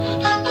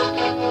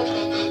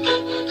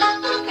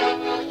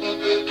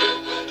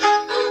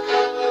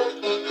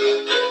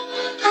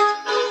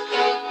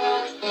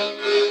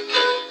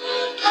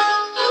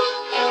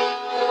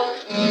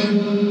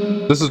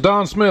This is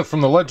Don Smith from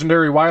the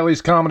legendary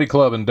Wiley's Comedy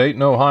Club in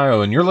Dayton,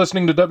 Ohio, and you're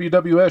listening to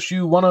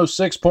WWSU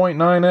 106.9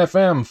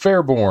 FM,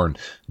 Fairborn,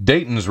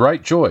 Dayton's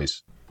right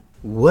choice.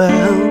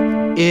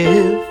 Well,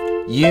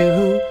 if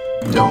you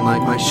don't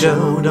like my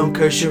show, don't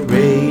curse your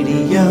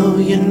radio.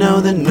 You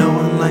know that no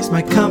one likes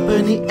my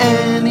company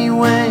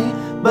anyway.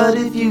 But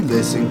if you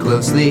listen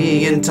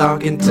closely and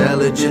talk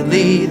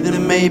intelligently,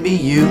 then maybe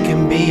you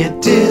can be a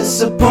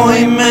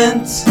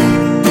disappointment.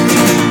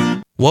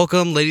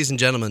 Welcome, ladies and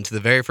gentlemen, to the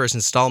very first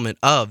installment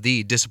of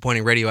the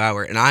Dissappointing Radio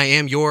Hour, and I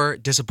am your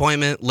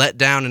disappointment,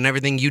 letdown, and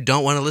everything you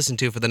don't want to listen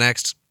to for the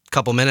next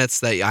couple minutes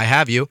that I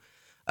have you.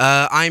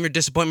 I am your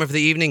disappointment for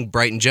the evening,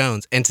 Bryten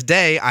Jones, and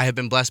today I have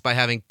been blessed by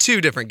having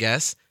two different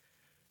guests.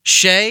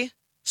 Shae,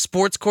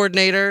 sports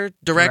coordinator,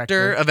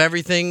 director of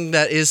everything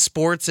that is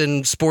sports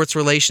and sports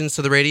relations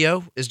to the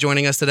radio, is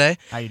joining us today.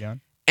 How you doing?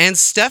 And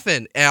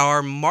Stephen,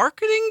 our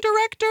marketing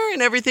director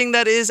and everything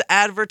that is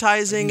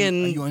advertising. Are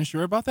you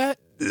unsure about that?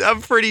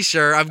 I'm pretty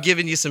sure. I'm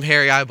giving you some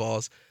hairy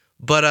eyeballs.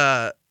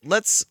 But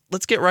let's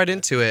get right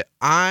into it.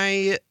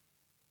 I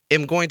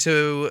am going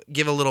to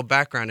give a little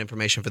background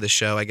information for this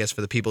show, I guess,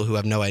 for the people who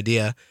have no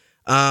idea.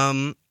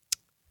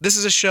 This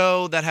is a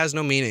show that has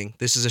no meaning.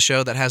 This is a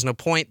show that has no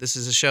point. This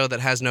is a show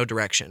that has no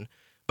direction.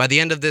 By the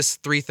end of this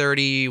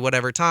 3:30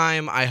 whatever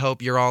time, I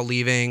hope you're all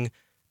leaving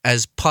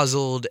as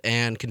puzzled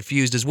and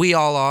confused as we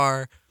all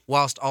are,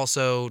 whilst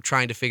also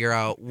trying to figure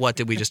out what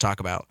did we just talk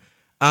about.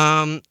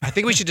 I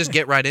think we should just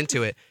get right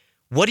into it.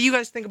 What do you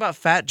guys think about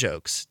fat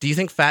jokes? Do you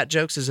think fat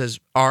jokes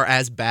are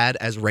as bad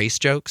as race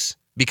jokes?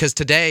 Because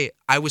today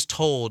I was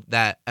told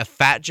that a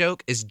fat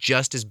joke is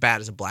just as bad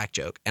as a black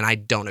joke, and I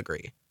don't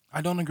agree. I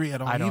don't agree at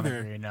all either. I don't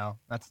agree, no.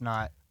 That's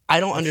not... I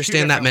don't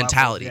understand that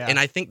mentality. Levels, yeah. And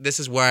I think this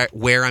is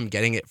where I'm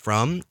getting it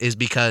from, is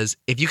because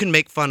if you can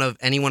make fun of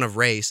anyone of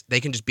race,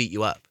 they can just beat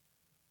you up.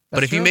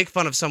 But if you make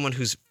fun of someone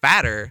who's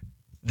fatter,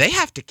 they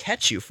have to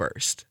catch you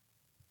first.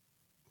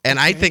 And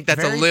I think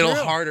that's a little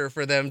harder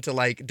for them to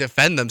like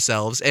defend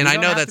themselves. And I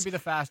know that's... You don't have to be the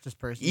fastest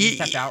person. You just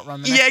have to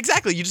outrun them. Yeah,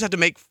 exactly. You just have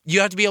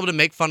to be able to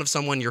make fun of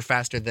someone you're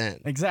faster than.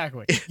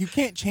 Exactly. You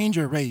can't change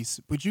your race,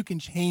 but you can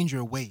change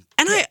your weight.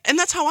 And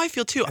that's how I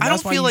feel too. I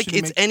don't feel like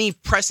it's any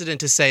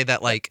precedent to say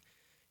that like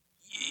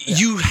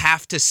you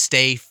have to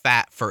stay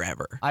fat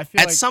forever. I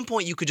feel at some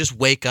point you could just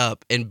wake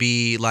up and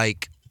be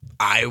like,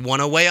 I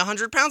want to weigh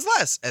 100 pounds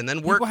less, and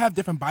then work. People have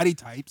different body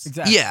types.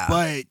 Exactly. Yeah.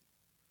 But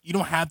you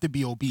don't have to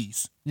be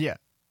obese. Yeah.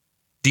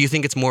 Do you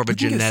think it's more of a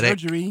genetic?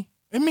 Surgery.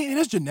 I mean, it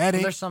is genetic.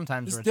 Well, there's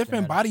sometimes there's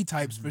different body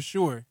types for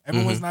sure.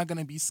 Everyone's Mm-hmm. not going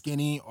to be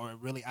skinny or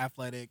really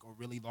athletic or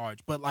really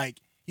large. But, like,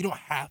 you don't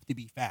have to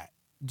be fat.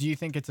 Do you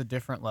think it's a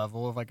different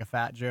level of, like, a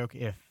fat joke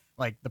if,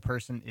 like, the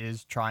person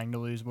is trying to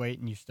lose weight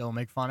and you still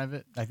make fun of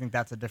it? I think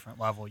that's a different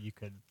level you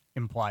could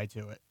imply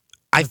to it.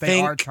 I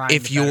think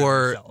if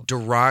you're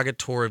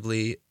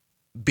derogatorily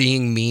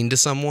being mean to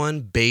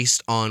someone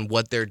based on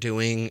what they're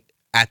doing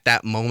at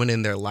that moment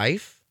in their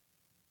life,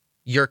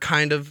 you're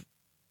kind of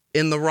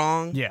in the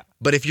wrong. Yeah.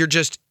 But if you're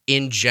just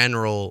in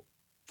general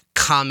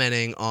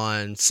commenting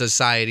on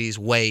society's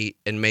weight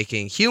and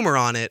making humor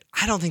on it,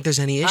 I don't think there's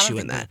any issue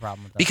in that.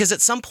 Because at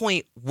some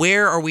point,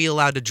 where are we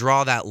allowed to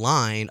draw that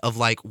line of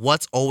like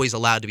what's always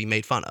allowed to be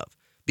made fun of?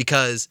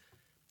 Because,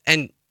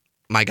 and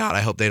my God,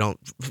 I hope they don't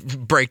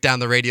break down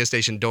the radio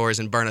station doors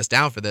and burn us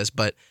down for this,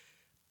 but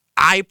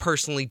I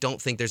personally don't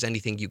think there's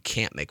anything you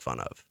can't make fun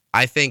of.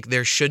 I think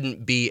there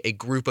shouldn't be a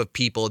group of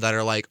people that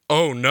are like,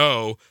 oh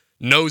no,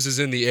 noses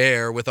in the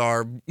air with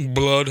our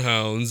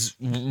bloodhounds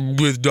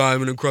with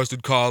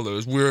diamond-encrusted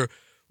collars. We're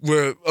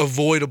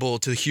avoidable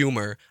to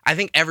humor. I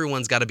think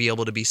everyone's got to be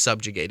able to be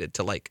subjugated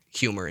to like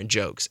humor and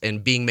jokes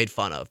and being made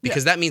fun of,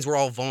 because that means we're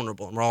all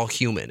vulnerable and we're all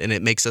human, and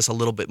it makes us a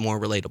little bit more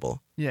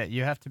relatable. Yeah,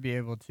 you have to be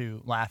able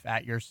to laugh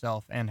at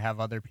yourself and have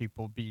other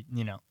people be,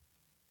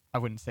 I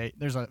wouldn't say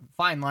there's a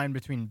fine line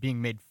between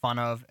being made fun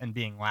of and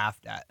being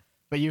laughed at.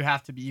 But you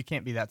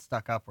can't be that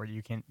stuck up where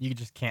you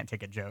just can't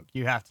take a joke.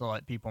 You have to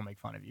let people make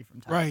fun of you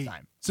from time to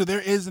time. So there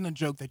isn't a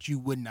joke that you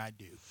would not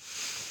do.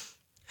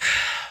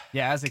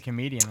 Yeah, as a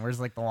comedian, where's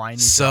like the line?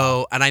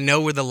 And I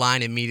know where the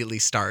line immediately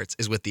starts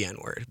is with the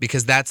N-word,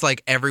 because that's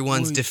like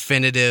everyone's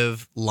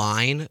definitive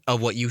line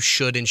of what you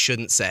should and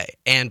shouldn't say.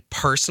 And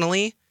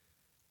personally,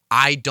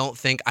 I don't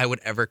think I would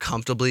ever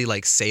comfortably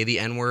like say the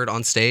N-word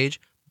on stage.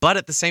 But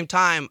at the same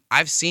time,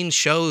 I've seen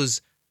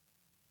shows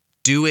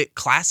do it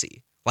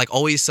classy. Like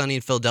Always Sunny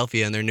in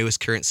Philadelphia in their newest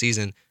current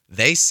season,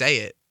 they say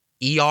it,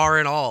 ER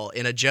and all,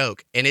 in a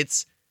joke. And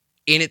it's,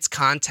 in its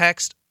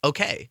context,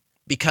 okay.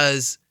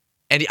 Because,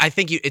 and I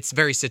think it's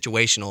very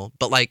situational,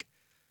 but like,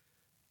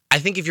 I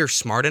think if you're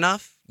smart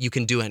enough, you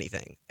can do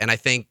anything. And I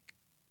think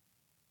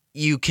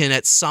you can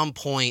at some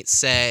point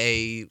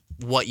say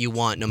what you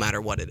want no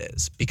matter what it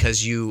is.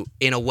 Because you,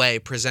 in a way,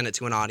 present it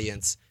to an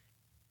audience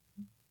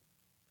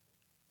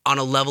on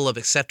a level of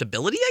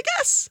acceptability, I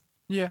guess?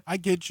 Yeah, I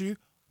get you.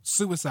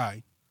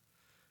 Suicide.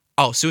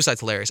 Oh, suicide's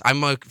hilarious. I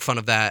make fun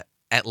of that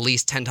at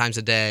least 10 times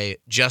a day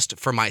just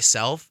for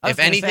myself. If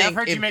anything,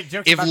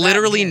 if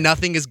literally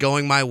nothing is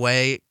going my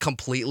way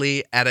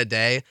completely at a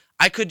day,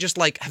 I could just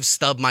like have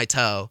stubbed my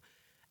toe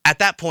at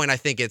that point, I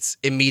think it's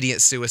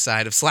immediate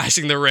suicide of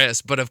slashing the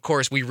wrist. But of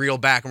course, we reel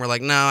back and we're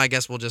like, no, I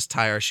guess we'll just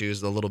tie our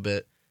shoes a little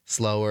bit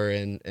slower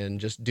and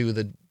just do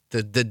the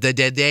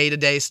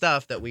day-to-day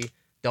stuff that we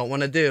don't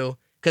want to do.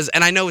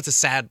 And I know it's a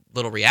sad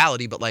little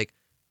reality, but like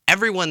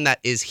everyone that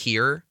is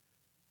here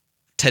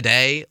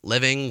today,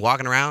 living,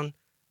 walking around,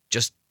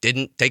 just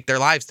didn't take their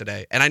lives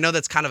today. And I know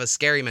that's kind of a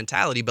scary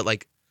mentality, but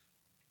like,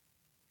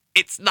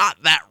 it's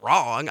not that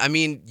wrong. I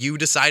mean, you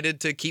decided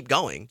to keep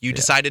going. You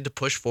decided to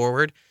push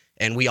forward,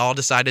 and we all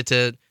decided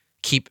to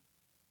keep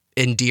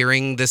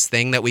endearing this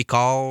thing that we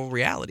call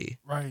reality.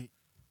 Right.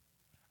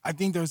 I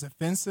think there's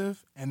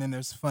offensive and then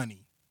there's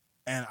funny.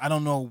 And I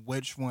don't know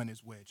which one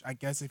is which. I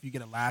guess if you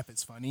get a laugh,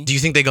 it's funny. Do you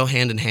think they go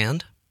hand in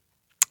hand?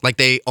 Like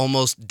they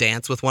almost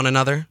dance with one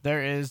another?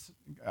 There is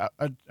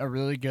a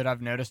really good,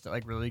 I've noticed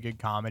like really good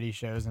comedy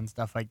shows and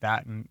stuff like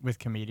that, and with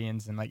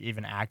comedians and like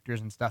even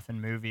actors and stuff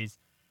in movies,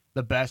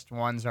 the best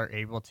ones are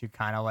able to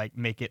kind of like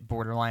make it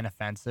borderline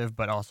offensive,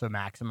 but also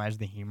maximize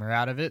the humor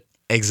out of it.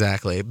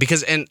 Exactly.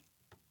 Because, and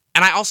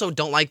I also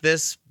don't like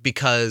this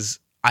because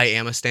I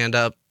am a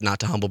stand-up, not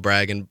to humble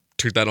brag and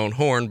toot that own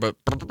horn, but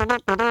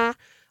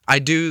I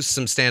do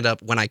some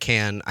stand-up when I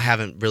can. I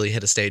haven't really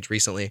hit a stage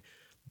recently,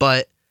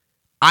 but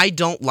I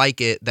don't like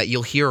it that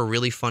you'll hear a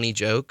really funny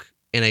joke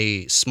in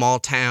a small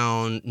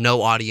town,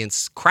 no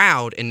audience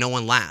crowd, and no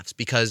one laughs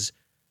because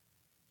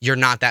you're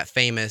not that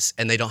famous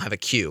and they don't have a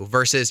cue.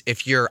 Versus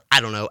if you're,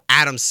 I don't know,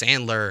 Adam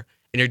Sandler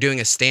and you're doing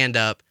a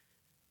stand-up,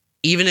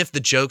 even if the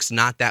joke's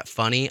not that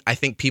funny, I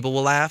think people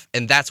will laugh.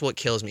 And that's what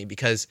kills me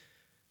because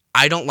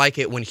I don't like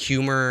it when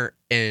humor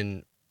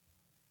and,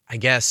 I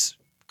guess,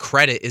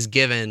 credit is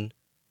given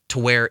to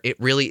where it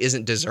really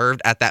isn't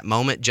deserved at that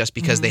moment just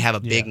because they have a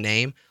big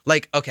name.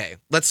 Like, okay,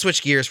 let's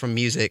switch gears from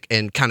music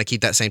and kind of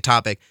keep that same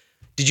topic.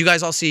 Did you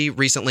guys all see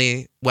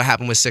recently what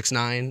happened with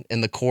 6ix9ine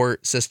and the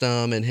court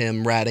system and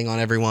him ratting on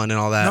everyone and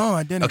all that? No,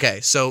 I didn't. Okay,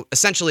 so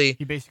essentially...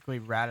 He basically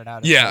ratted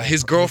out...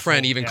 his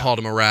girlfriend even called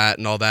him a rat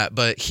and all that,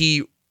 but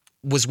he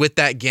was with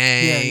that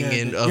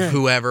gang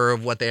whoever,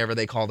 of whatever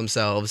they call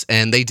themselves,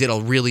 and they did a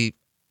really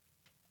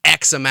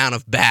X amount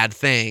of bad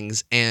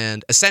things,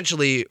 and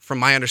essentially, from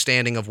my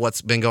understanding of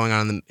what's been going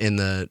on in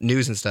the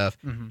news and stuff,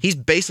 he's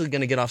basically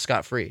going to get off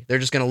scot-free. They're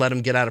just going to let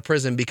him get out of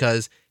prison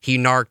because he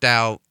narked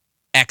out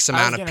X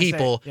amount of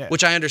people,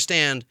 which I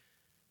understand.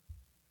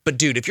 But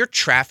dude, if you're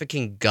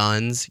trafficking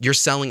guns, you're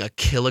selling a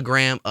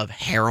kilogram of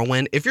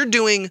heroin, if you're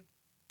doing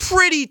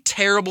pretty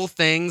terrible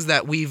things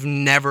that we've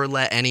never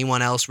let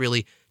anyone else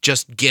really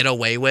just get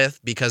away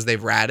with because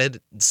they've ratted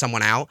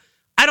someone out,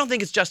 I don't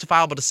think it's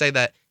justifiable to say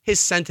that his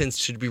sentence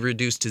should be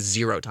reduced to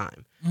 0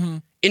 time.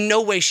 In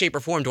no way, shape, or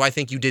form do I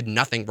think you did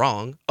nothing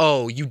wrong.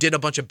 Oh, you did a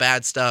bunch of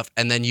bad stuff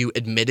and then you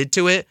admitted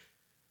to it.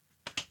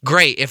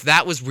 Great. If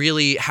that was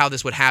really how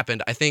this would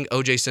happen, I think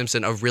O.J.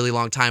 Simpson a really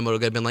long time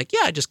would have been like,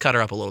 yeah, I just cut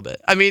her up a little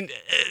bit. I mean,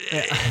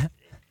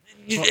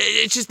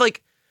 it's just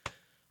like,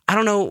 I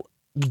don't know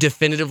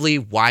definitively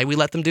why we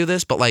let them do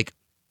this, but like,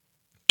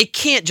 it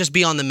can't just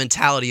be on the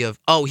mentality of,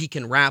 oh, he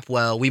can rap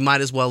well, we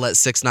might as well let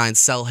 6ix9ine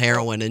sell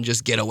heroin and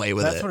just get away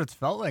with it. That's what it's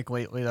felt like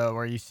lately, though,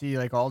 where you see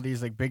like all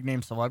these like big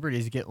name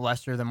celebrities get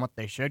lesser than what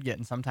they should get,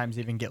 and sometimes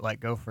even get let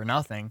go for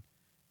nothing,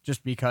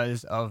 just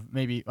because of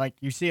maybe like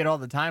you see it all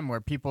the time where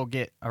people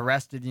get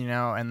arrested, you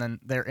know, and then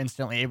they're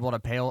instantly able to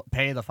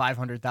pay the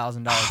 $500,000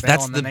 bail.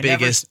 That's the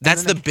biggest.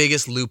 That's the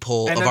biggest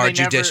loophole of our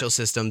judicial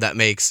system that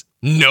makes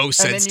no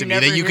sense to me.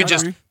 That you could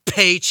just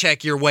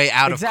paycheck your way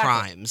out of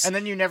crimes. And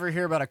then you never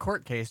hear about a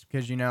court case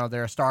because, you know,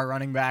 they're a star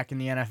running back in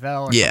the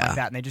NFL or something like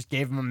that, and they just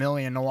gave him $1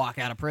 million to walk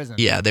out of prison.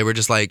 Yeah, they were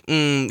just like,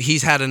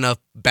 he's had enough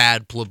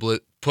bad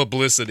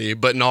publicity,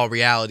 but in all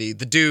reality,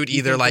 the dude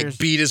either like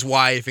beat his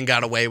wife and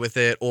got away with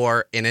it,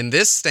 or, and in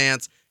this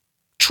stance,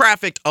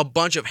 trafficked a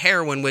bunch of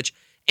heroin, which,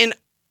 and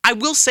I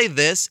will say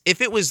this,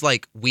 if it was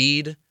like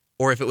weed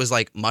or if it was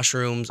like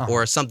mushrooms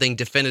or something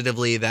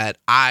definitively that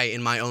I,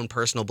 in my own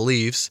personal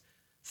beliefs,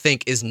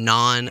 think is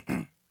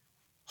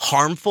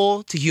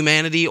non-harmful to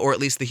humanity or at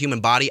least the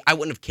human body, I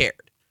wouldn't have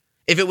cared.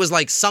 If it was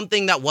like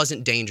something that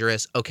wasn't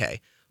dangerous,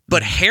 okay.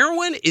 But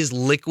heroin is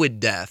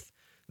liquid death.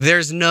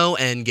 There's no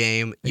end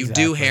game. You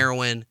do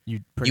heroin,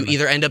 you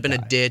either end up in a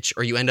ditch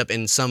or you end up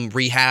in some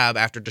rehab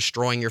after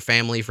destroying your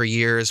family for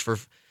years for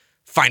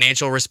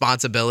financial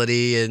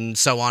responsibility and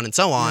so on and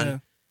so on. Yeah.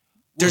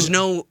 There's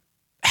no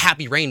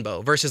happy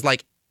rainbow versus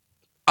like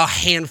a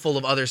handful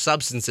of other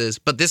substances,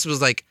 but this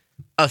was like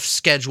a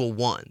Schedule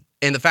 1.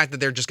 And the fact that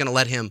they're just going to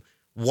let him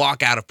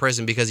walk out of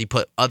prison because he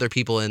put other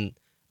people in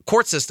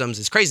court systems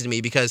is crazy to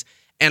me because,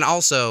 and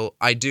also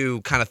I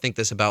do kind of think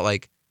this about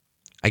like,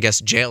 I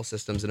guess, jail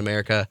systems in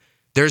America.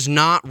 There's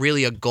not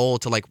really a goal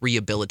to like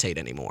rehabilitate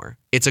anymore.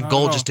 It's a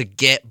goal just to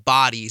get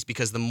bodies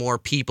because the more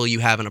people you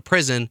have in a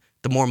prison,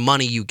 the more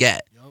money you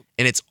get. Yep.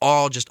 And it's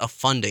all just a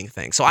funding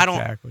thing. So I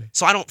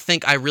don't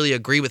think I really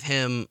agree with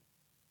him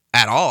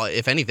at all,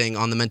 if anything,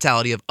 on the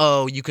mentality of,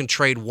 oh, you can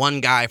trade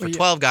one guy for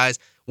 12 guys,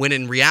 when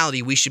in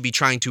reality we should be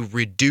trying to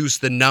reduce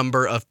the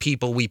number of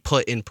people we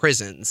put in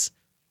prisons,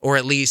 or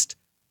at least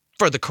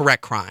for the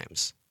correct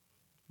crimes.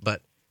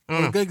 But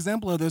Well, a good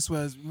example of this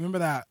was, remember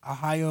that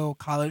Ohio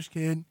college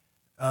kid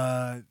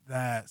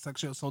that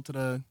sexually assaulted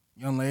a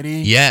young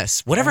lady?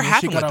 Yes. Whatever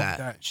happened with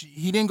that?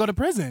 He didn't go to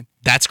prison.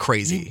 That's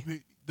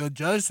crazy. The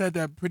judge said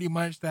that pretty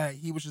much that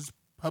he was just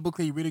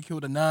publicly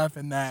ridiculed enough,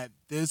 and that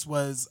this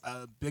was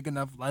a big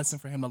enough lesson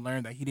for him to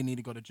learn that he didn't need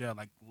to go to jail.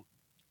 Like,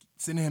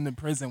 sending him to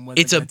prison was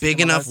it's a big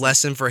enough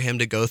lesson for him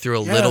to go through a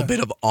little bit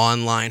of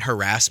online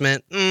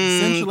harassment.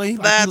 Essentially,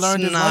 like, that's he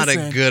learned his not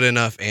lesson. A good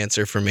enough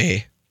answer for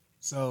me.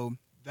 So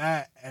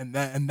that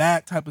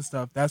type of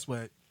stuff, that's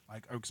what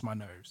like irks my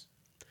nerves.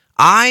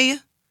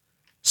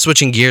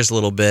 Switching gears a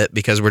little bit,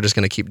 because we're just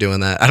going to keep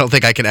doing that. I don't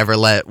think I can ever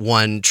let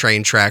one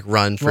train track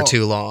run for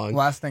too long.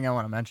 Last thing I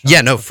want to mention.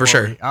 Yeah, no, for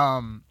sure.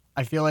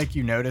 I feel like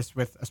you noticed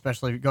with,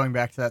 especially going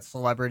back to that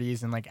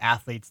celebrities and like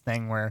athletes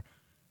thing where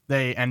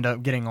they end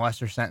up getting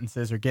lesser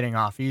sentences or getting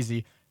off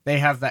easy. They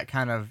have that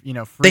kind of,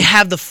 free. They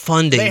have the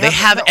funding. They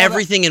have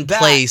everything in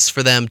place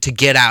for them to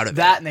get out of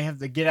it. And they have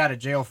the get out of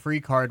jail free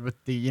card with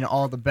the,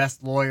 all the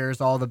best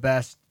lawyers, all the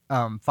best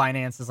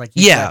finances, like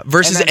you said.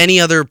 Versus then, any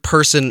other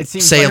person,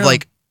 say,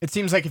 it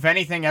seems like if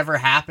anything ever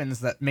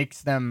happens that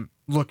makes them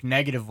look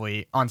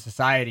negatively on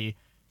society,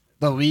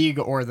 the league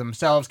or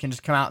themselves can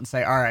just come out and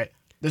say, all right,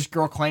 this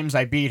girl claims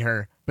I beat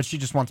her, but she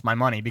just wants my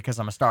money because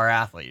I'm a star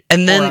athlete.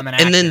 And then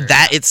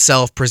that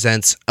itself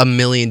presents a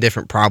million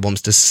different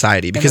problems to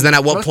society. Because then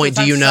at what point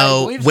do you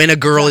know when a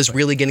girl is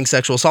really getting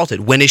sexual assaulted?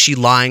 When is she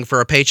lying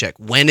for a paycheck?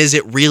 When is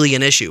it really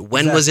an issue?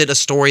 When was it a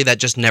story that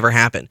just never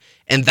happened?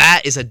 And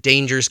that is a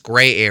dangerous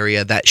gray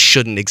area that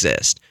shouldn't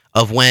exist,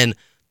 of when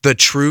the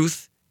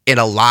truth and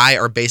a lie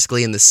are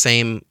basically in the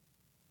same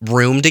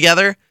room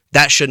together.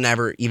 That should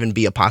never even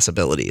be a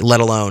possibility, let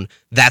alone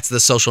that's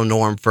the social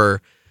norm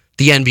for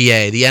the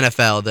NBA, the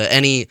NFL,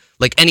 any,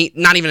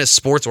 not even a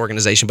sports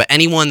organization, but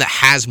anyone that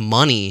has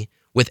money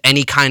with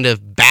any kind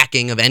of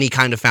backing of any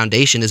kind of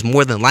foundation is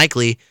more than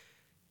likely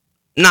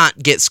not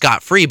get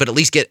scot-free, but at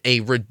least get a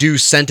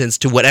reduced sentence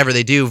to whatever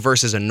they do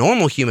versus a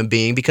normal human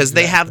being, because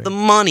they have the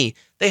money,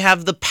 they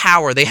have the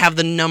power, they have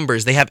the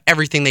numbers, they have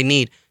everything they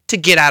need to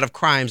get out of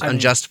crimes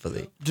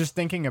unjustly. Just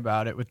thinking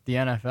about it with the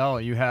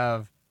NFL, you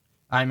have,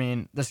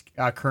 this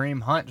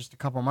Kareem Hunt, just a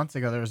couple months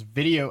ago, there was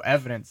video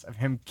evidence of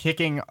him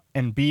kicking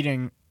and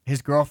beating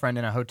his girlfriend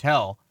in a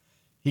hotel.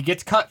 He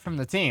gets cut from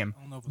the team,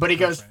 but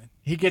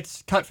he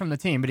gets cut from the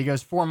team, but he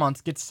goes 4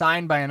 months, gets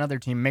signed by another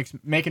team,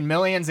 making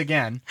millions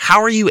again.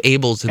 How are you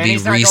able to be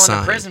re-signed? And he's not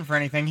going to prison for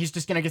anything. He's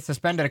just going to get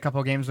suspended a couple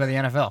of games by the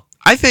NFL.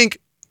 I think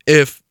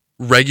if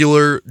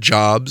regular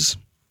jobs,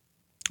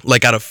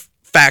 like out of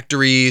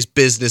factories,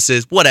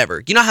 businesses,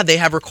 whatever, you know how they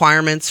have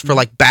requirements for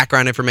like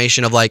background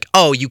information of like,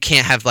 oh, you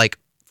can't have like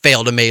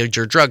failed a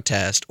major drug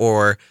test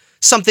or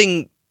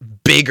something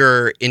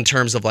bigger in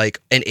terms of like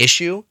an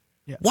issue.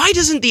 Yeah. Why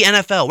doesn't the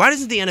NFL, why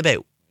doesn't the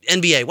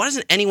NBA, why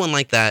doesn't anyone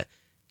like that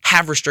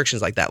have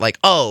restrictions like that? Like,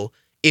 oh,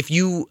 if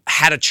you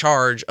had a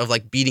charge of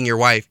like beating your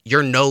wife,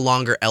 you're no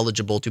longer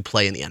eligible to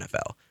play in the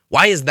NFL.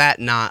 Why is that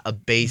not a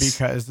base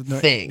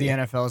thing? The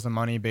NFL is a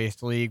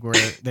money-based league where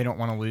they don't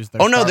want to lose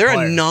their star they're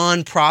players. A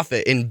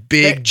non-profit in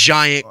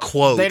giant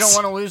quotes. They don't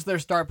want to lose their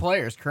star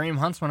players. Kareem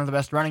Hunt's one of the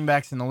best running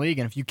backs in the league,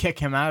 and if you kick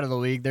him out of the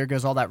league, there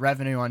goes all that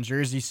revenue on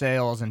jersey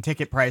sales and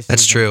ticket prices.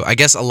 That's true. I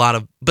guess a lot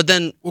of... But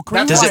then,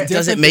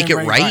 does it make it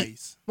right?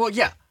 Well,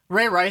 yeah.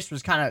 Ray Rice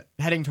was kind of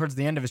heading towards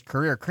the end of his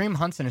career. Kareem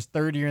Hunt's in his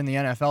third year in the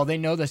NFL. They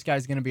know this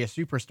guy's going to be a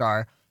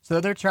superstar, so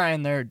they're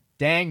trying their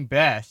dang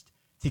best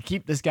to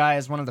keep this guy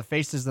as one of the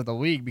faces of the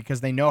league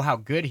because they know how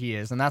good he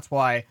is. And that's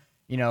why,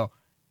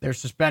 they're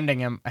suspending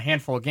him a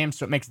handful of games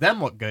so it makes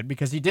them look good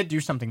because he did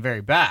do something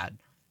very bad.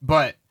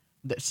 But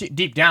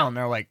deep down,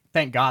 they're like,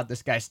 thank God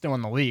this guy's still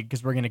in the league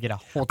because we're going to get a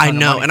whole ton of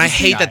money. And I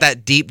hate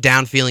that deep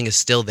down feeling is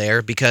still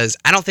there because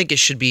I don't think there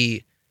should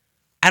be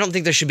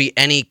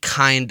any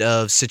kind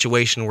of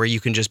situation where you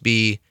can just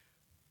be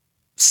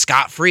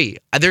scot-free.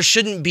 There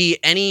shouldn't be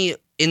any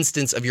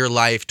instance of your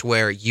life to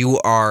where you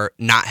are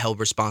not held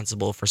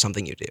responsible for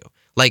something you do.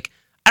 Like,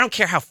 I don't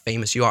care how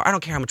famous you are. I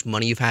don't care how much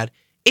money you've had.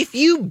 If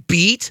you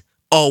beat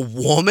a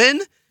woman,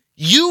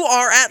 you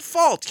are at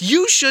fault.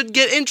 You should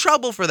get in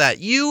trouble for that.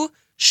 You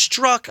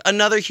struck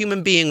another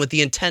human being with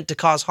the intent to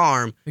cause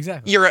harm.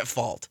 Exactly. You're at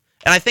fault.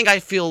 And I think I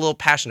feel a little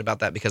passionate about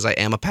that because I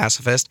am a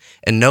pacifist.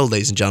 And no,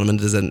 ladies and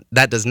gentlemen,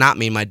 that does not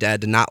mean my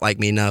dad did not like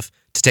me enough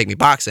to take me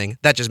boxing.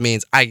 That just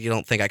means I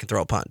don't think I can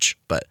throw a punch.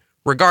 But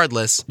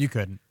regardless... You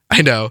couldn't.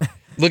 I know.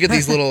 Look at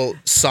these little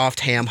soft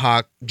ham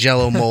hock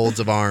jello molds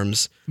of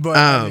arms. But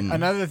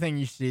another thing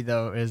you see,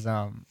 though, is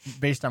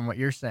based on what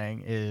you're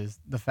saying, is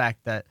the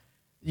fact that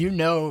you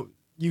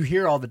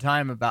hear all the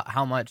time about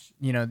how much,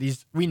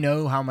 we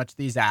know how much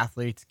these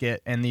athletes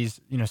get and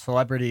these,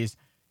 celebrities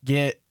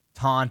get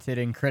taunted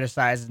and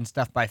criticized and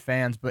stuff by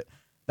fans, but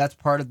that's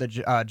part of the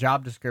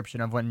job description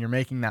of when you're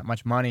making that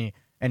much money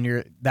and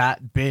you're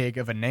that big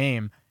of a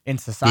name in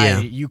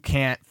society, you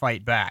can't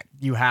fight back.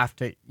 You have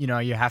to,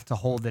 you have to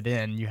hold it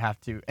in. You have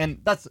to, and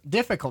that's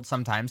difficult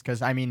sometimes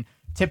because,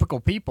 typical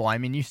people,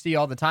 you see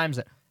all the times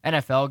that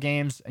NFL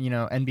games,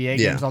 NBA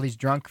games, all these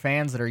drunk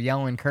fans that are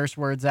yelling curse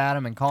words at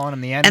them and calling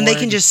them the N-word. And they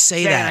can just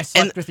say that. I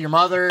slept with your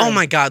mother. Oh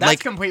my God.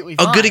 That's completely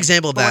fine. A good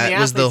example of that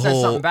was the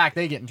whole. Something back,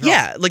 they get in trouble.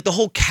 Yeah, like the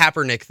whole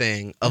Kaepernick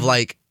thing of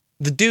like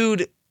the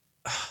dude,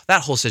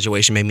 that whole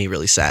situation made me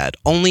really sad.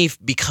 Only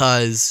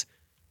because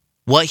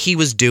what he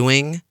was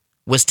doing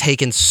was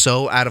taken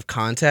so out of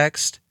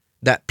context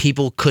that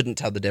people couldn't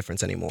tell the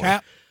difference anymore.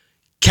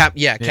 Cap.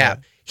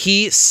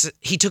 He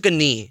took a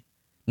knee.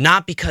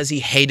 Not because he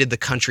hated the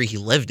country he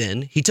lived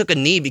in. He took a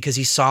knee because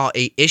he saw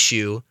a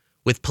issue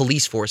with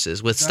police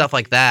forces, with stuff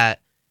like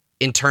that,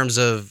 in terms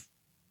of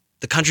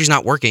the country's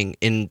not working,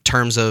 in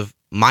terms of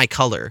my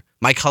color.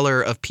 My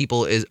color of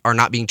people are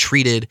not being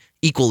treated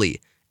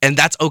equally. And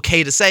that's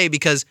okay to say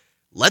because,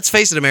 let's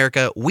face it,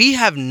 America, we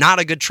have not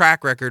a good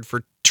track record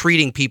for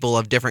treating people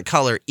of different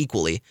color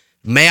equally.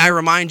 May I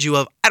remind you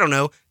of,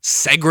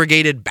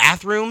 segregated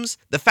bathrooms?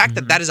 The fact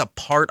that is a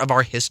part of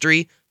our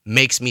history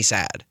makes me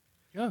sad.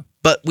 Yeah.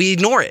 But we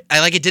ignore it.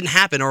 It didn't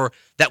happen, or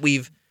that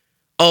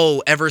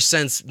ever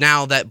since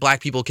now that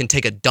black people can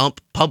take a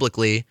dump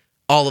publicly,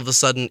 all of a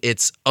sudden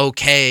it's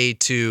okay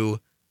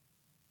to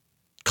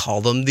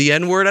call them the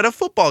N-word at a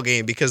football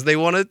game because they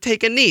want to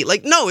take a knee.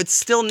 No, it's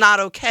still not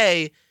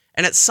okay.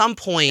 And at some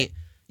point,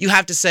 you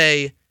have to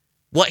say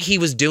what he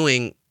was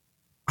doing.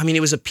 It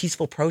was a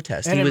peaceful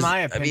protest. And in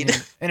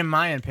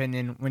my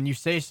opinion, when you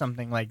say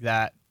something like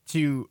that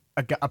to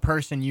a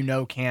person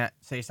can't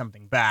say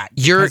something back.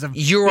 Because of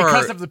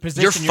the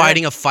position you're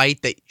fighting a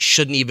fight that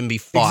shouldn't even be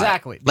fought.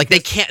 Exactly.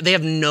 They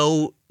have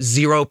no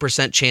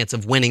 0% chance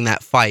of winning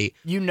that fight.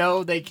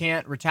 They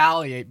can't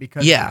retaliate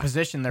because of the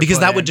position they're because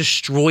put that in. would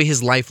destroy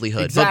his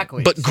livelihood.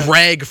 Exactly. But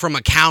Greg from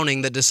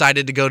accounting that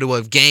decided to go to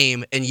a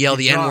game and yell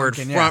the N-word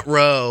front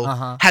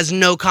row has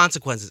no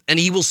consequences. And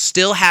he will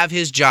still have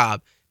his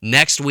job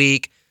next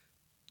week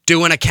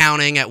doing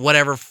accounting at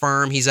whatever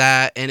firm he's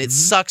at. And it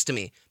sucks to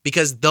me.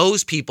 Because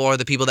those people are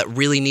the people that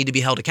really need to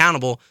be held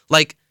accountable.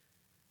 I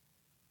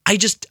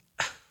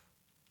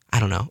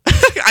don't know.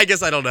 I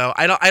guess I don't know.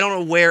 I don't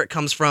know where it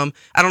comes from.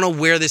 I don't know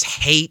where this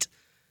hate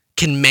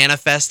can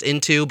manifest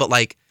into. But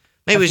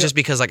maybe it's just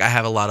because I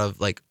have a lot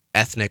of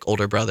ethnic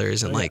older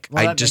brothers, and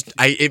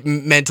it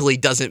mentally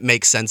doesn't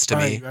make sense to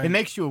me. Right. It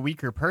makes you a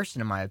weaker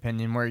person, in my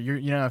opinion. Where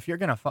if you're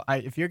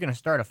gonna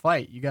start a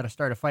fight, you got to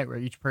start a fight where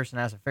each person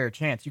has a fair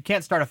chance. You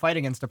can't start a fight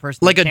against a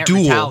person like that a can't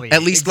duel. Retaliate.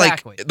 At least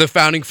the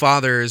founding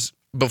fathers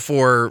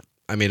before.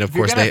 Of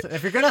course,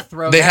 if you're gonna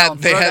throw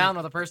down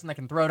with a person that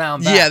can throw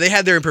down back. Yeah, they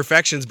had their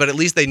imperfections, but at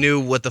least they knew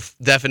what the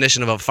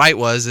definition of a fight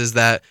was. Is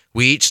that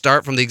we each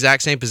start from the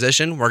exact same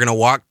position. We're gonna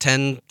walk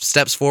 10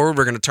 steps forward.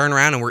 We're gonna turn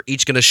around, and we're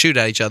each gonna shoot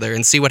at each other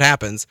and see what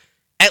happens.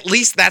 At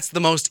least that's the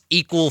most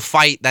equal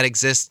fight that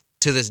exists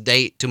to this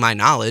date, to my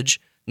knowledge.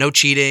 No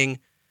cheating,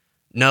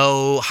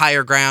 no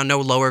higher ground,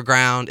 no lower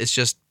ground. It's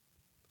just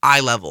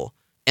eye level.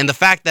 And the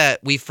fact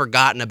that we've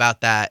forgotten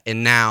about that,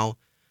 and now.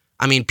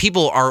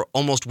 People are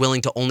almost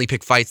willing to only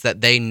pick fights that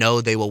they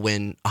know they will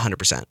win 100%.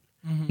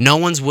 Mm-hmm. No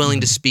one's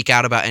willing to speak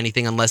out about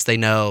anything unless they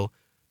know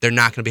they're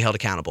not going to be held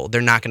accountable. They're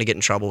not going to get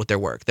in trouble with their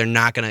work. They're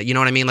not going to, you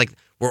know what I mean?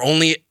 We're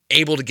only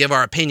able to give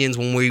our opinions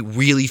when we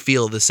really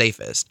feel the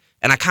safest.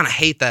 And I kind of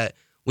hate that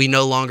we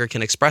no longer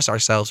can express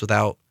ourselves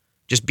without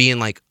just being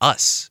like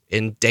us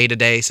in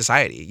day-to-day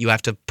society. You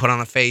have to put on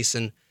a face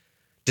and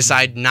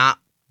decide not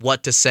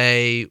what to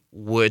say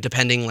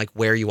depending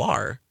where you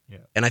are. Yeah.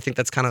 And I think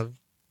that's kind of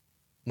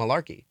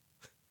malarkey.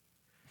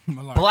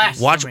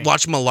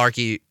 Watch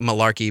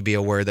malarkey be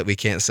a word that we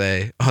can't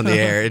say on the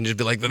air and just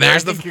be like,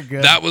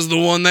 that was the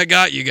one that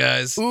got you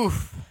guys.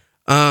 Oof.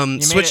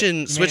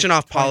 Switching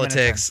off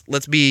politics,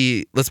 let's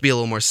be a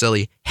little more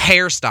silly.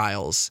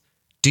 Hairstyles.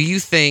 Do you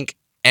think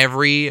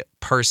every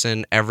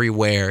person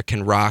everywhere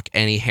can rock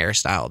any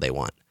hairstyle they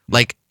want?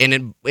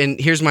 And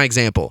here's my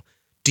example.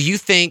 Do you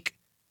think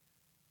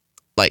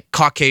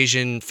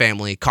Caucasian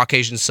family,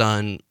 Caucasian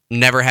son,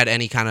 never had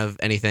any kind of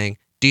anything?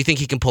 Do you think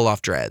he can pull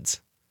off dreads?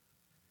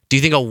 Do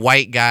you think a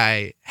white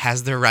guy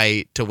has the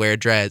right to wear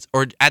dreads?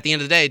 Or at the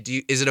end of the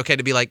day, is it okay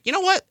to be like, you know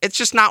what? It's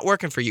just not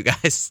working for you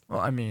guys.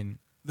 Well,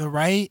 the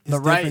right is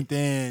different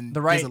than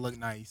does it look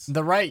nice?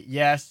 The right,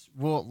 yes.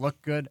 Will it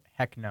look good?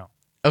 Heck no.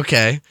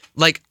 Okay.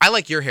 I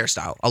like your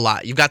hairstyle a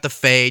lot. You've got the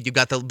fade,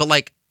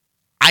 but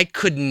I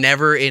could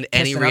never in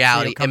any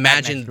reality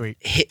imagine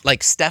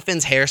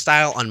Stefan's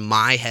hairstyle on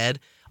my head.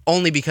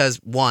 Only because,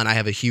 one, I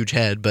have a huge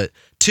head, but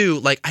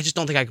two, I just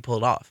don't think I could pull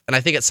it off. And I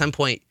think at some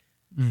point,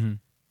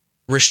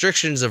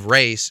 restrictions of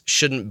race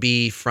shouldn't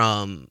be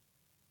from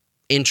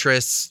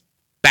interests,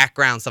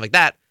 background, stuff like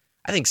that.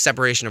 I think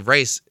separation of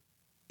race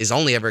is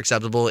only ever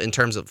acceptable in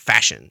terms of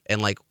fashion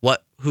and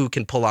who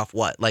can pull off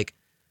what.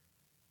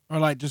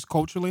 Or just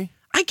culturally?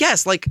 I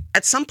guess,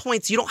 at some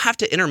points, you don't have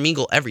to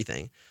intermingle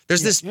everything.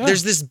 There's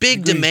this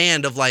big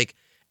demand of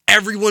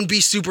everyone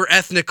be super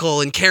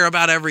ethnical and care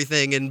about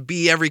everything and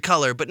be every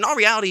color. But in all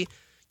reality,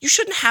 you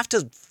shouldn't have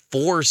to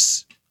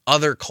force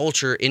other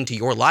culture into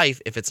your life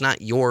if it's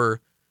not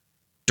your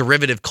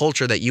derivative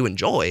culture that you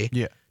enjoy.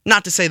 Yeah.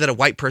 Not to say that a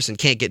white person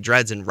can't get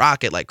dreads and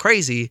rock it like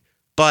crazy,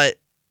 but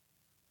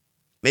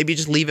maybe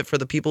just leave it for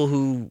the people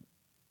who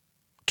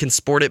can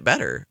sport it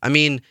better. I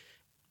mean,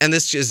 and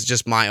this is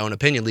just my own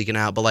opinion leaking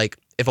out, but like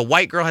if a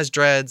white girl has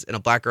dreads and a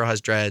black girl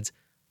has dreads,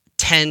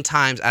 10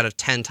 times out of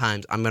 10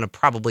 times, I'm going to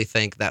probably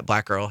think that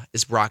black girl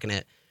is rocking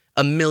it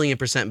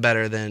 1,000,000%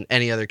 better than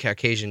any other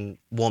Caucasian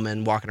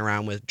woman walking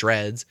around with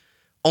dreads.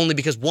 Only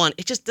because one,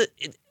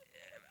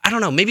 I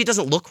don't know, maybe it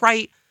doesn't look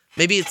right.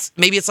 Maybe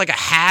it's like a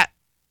hat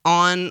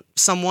on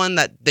someone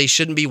that they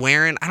shouldn't be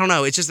wearing. I don't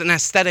know. It's just an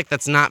aesthetic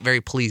that's not very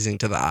pleasing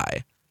to the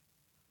eye.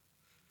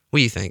 What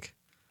do you think?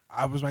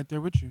 I was right there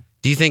with you.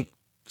 Do you think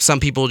some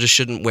people just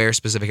shouldn't wear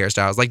specific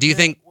hairstyles? Like, do you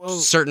think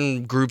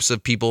certain groups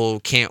of people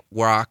can't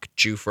rock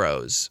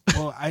Jufros?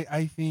 Well,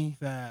 I think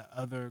that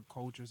other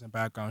cultures and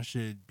backgrounds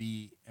should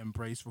be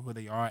embraced for who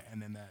they are,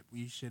 and then that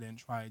we shouldn't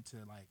try to,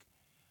 like,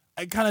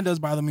 it kind of does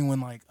bother me when,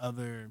 like,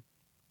 other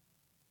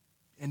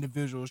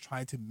individuals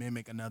try to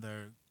mimic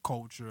another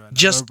culture,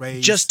 another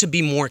race. Just to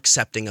be more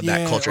accepting of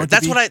that culture.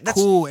 That's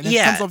cool, and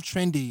it comes off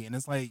trendy, and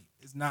it's like,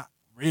 it's not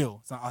real.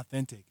 It's not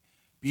authentic.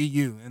 Be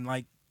you. And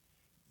like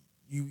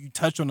you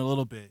touched on a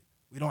little bit.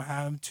 We don't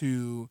have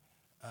to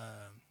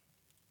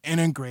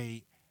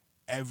integrate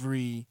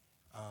every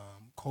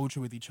culture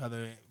with each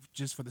other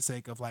just for the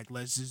sake of like,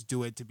 let's just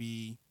do it to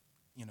be,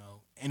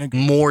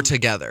 integrate more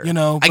together.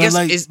 I guess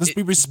like, let's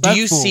be respectful.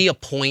 Do you see a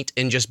point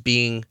in just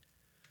being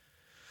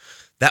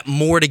that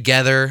more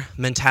together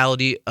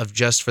mentality of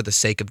just for the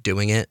sake of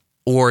doing it?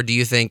 Or do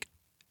you think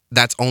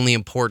that's only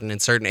important in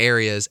certain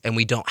areas and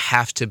we don't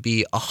have to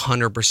be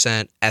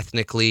 100%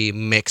 ethnically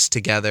mixed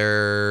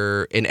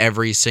together in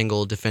every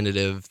single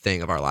definitive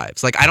thing of our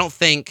lives? Like, I don't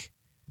think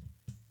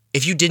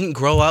if you didn't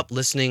grow up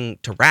listening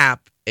to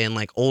rap and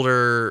like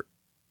older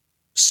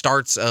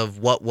starts of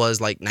what was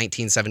like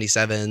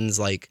 1977's,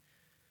 like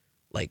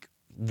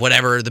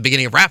whatever the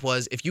beginning of rap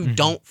was, if you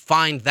don't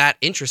find that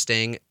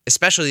interesting,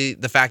 especially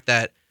the fact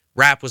that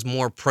rap was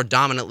more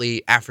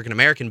predominantly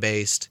African-American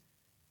based,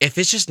 if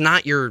it's just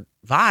not your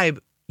vibe,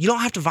 you don't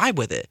have to vibe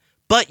with it.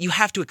 But you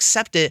have to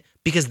accept it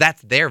because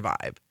that's their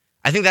vibe.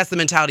 I think that's the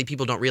mentality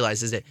people don't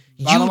realize, is that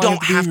you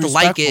don't have to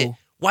like it.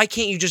 Why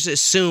can't you just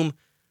assume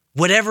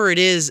whatever it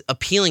is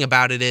appealing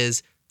about it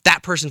is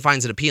that person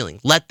finds it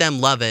appealing? Let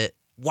them love it.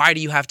 Why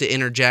do you have to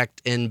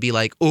interject and be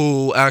like,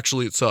 oh,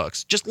 actually it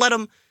sucks? Just let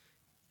them.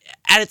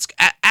 At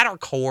our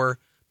core,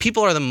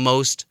 people are the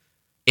most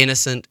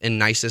innocent and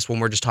nicest when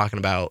we're just talking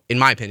about, in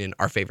my opinion,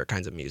 our favorite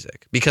kinds of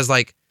music. Because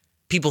like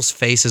people's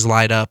faces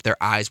light up,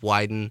 their eyes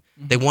widen.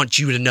 They want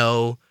you to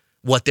know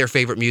what their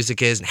favorite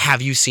music is and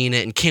have you seen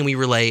it and can we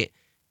relate?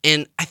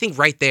 And I think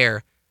right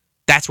there,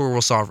 that's where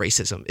we'll solve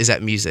racism, is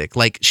at music.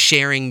 Like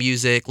sharing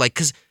music, like,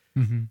 because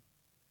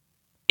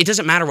it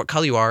doesn't matter what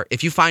color you are.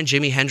 If you find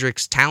Jimi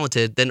Hendrix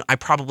talented, then I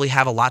probably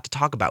have a lot to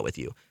talk about with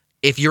you.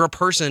 If you're a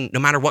person, no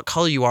matter what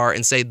color you are,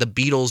 and say the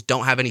Beatles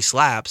don't have any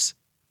slaps,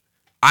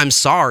 I'm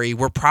sorry,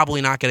 we're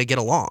probably not going to get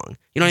along.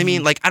 You know what I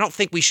mean? Like, I don't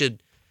think we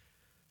should,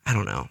 I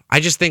don't know. I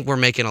just think we're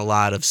making a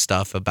lot of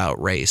stuff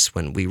about race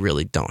when we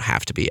really don't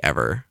have to be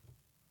ever.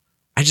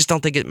 I just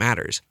don't think it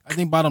matters. I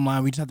think bottom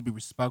line, we just have to be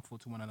respectful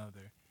to one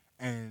another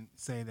and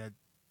say that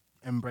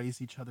embrace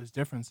each other's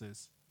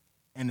differences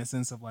in the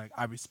sense of like,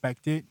 I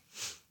respect it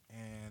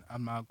and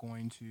I'm not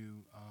going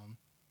to,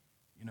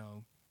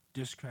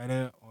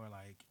 discredit or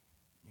like,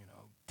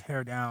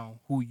 tear down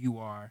who you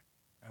are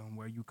and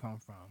where you come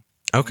from.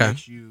 Okay. It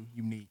makes you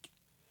unique,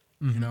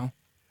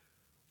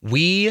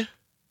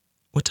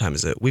 What time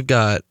is it? We've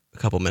got a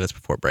couple minutes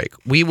before break.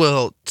 We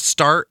will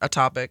start a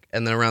topic,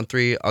 and then around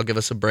 3, I'll give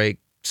us a break,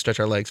 stretch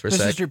our legs for a sec.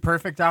 This is your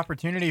perfect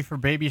opportunity for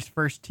baby's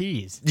first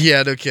tease.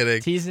 Yeah, no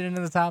kidding. Tease it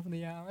into the top of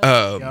the hour.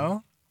 There you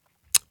go.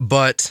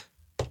 But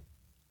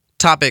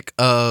topic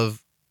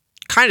of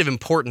kind of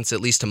importance, at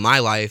least to my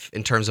life,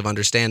 in terms of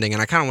understanding,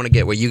 and I kind of want to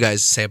get what you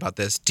guys say about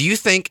this. Do you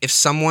think if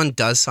someone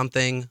does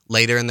something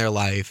later in their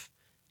life,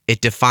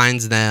 it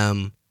defines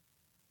them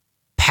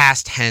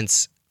past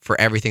tense for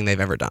everything they've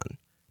ever done?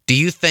 Do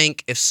you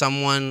think if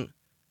someone...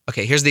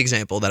 Okay, here's the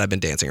example that I've been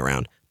dancing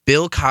around.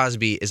 Bill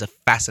Cosby is a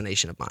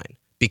fascination of mine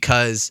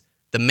because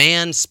the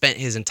man spent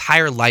his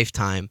entire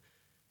lifetime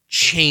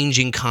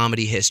changing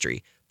comedy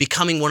history,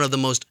 becoming one of the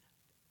most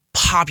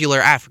popular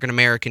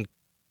African-American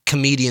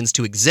comedians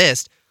to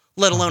exist,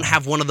 let alone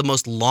have one of the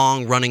most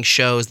long-running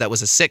shows that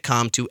was a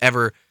sitcom to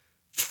ever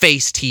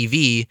face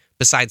TV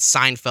besides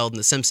Seinfeld and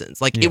The Simpsons.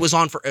 Like, it was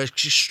on for an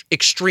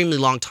extremely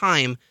long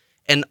time,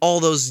 and all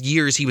those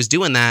years he was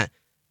doing that,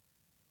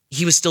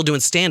 he was still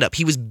doing stand-up.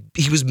 He was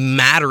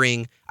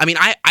mattering. I mean,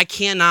 I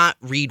cannot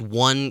read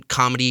one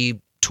comedy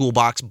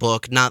toolbox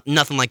book,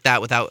 nothing like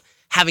that, without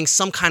having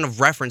some kind of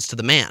reference to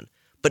the man.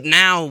 But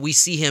now we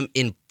see him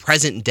in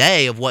present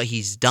day of what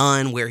he's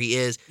done, where he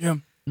is. Yeah.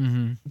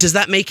 Does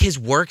that make his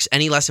works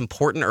any less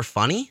important or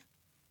funny?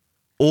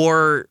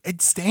 Or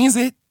it stains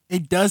it.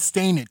 It does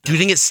stain it, though. Do you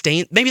think it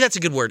stains? Maybe that's a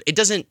good word. It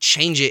doesn't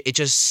change it. It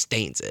just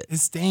stains it. It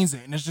stains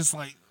it, and it's just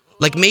like...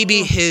 Like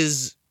maybe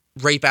his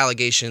rape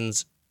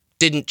allegations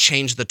didn't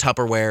change the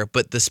Tupperware,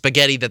 but the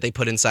spaghetti that they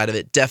put inside of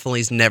it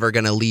definitely is never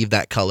going to leave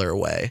that color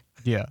away.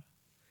 Yeah.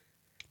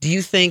 Do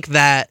you think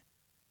that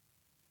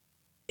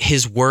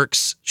his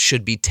works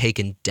should be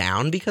taken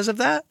down because of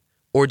that?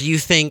 Or do you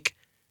think,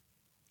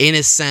 in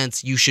a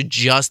sense, you should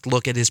just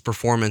look at his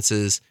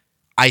performances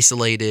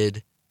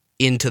isolated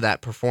into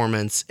that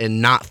performance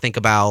and not think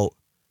about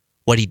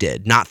what he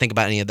did, not think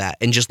about any of that,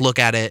 and just look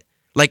at it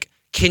like,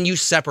 can you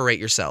separate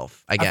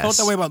yourself, I guess? I felt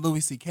that way about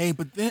Louis C.K.,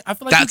 but then I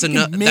feel like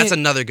that's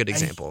another good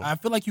example. I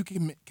feel like you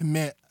can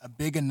commit a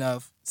big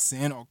enough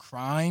sin or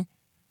crime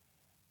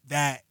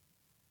that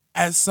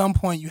at some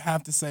point you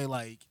have to say,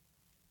 like,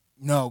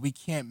 no, we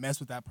can't mess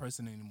with that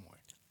person anymore.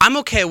 I'm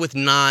okay with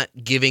not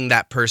giving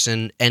that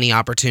person any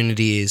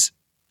opportunities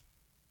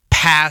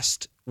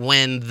past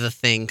when the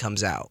thing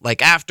comes out.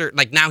 Like after,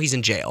 like now he's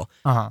in jail.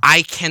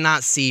 I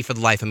cannot see for the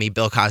life of me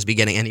Bill Cosby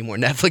getting any more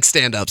Netflix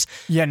stand-ups.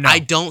 Yeah, no. I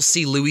don't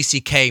see Louis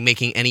C.K.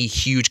 making any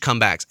huge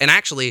comebacks. And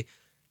actually,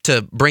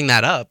 to bring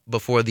that up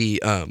before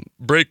the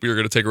break, we were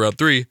going to take around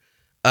 3.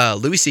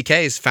 Louis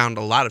C.K. has found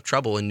a lot of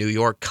trouble in New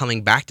York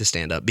coming back to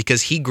stand-up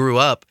because he grew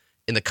up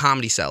in the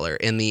Comedy Cellar,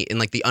 in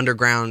like the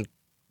underground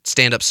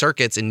stand-up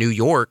circuits in New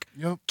York,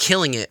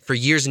 killing it for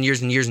years and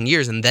years and years and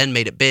years, and then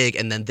made it big,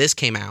 and then this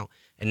came out,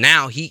 and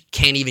now he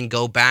can't even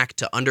go back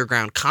to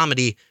underground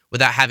comedy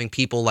without having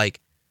people like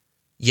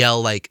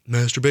yell like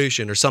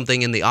masturbation or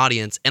something in the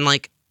audience. And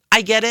like,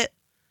 I get it,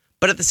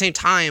 but at the same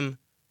time,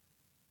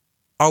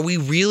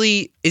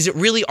 is it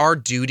really our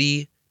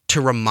duty to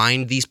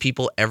remind these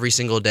people every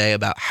single day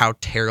about how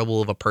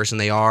terrible of a person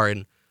they are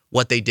and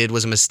what they did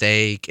was a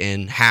mistake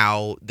and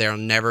how they're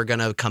never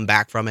going to come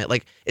back from it?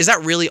 Like, is that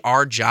really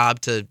our job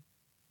to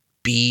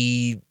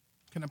be...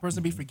 Can a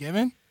person be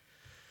forgiven?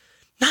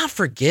 Not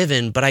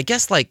forgiven, but I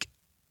guess, like,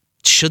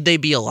 should they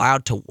be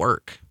allowed to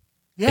work?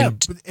 Yeah,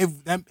 but if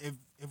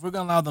we're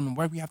going to allow them to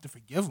work, we have to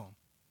forgive them.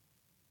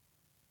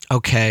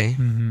 Okay.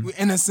 Mm-hmm.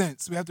 In a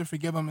sense, we have to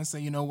forgive them and say,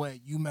 you know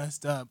what, you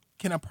messed up.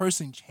 Can a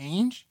person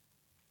change?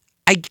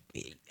 I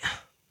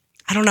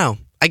don't know.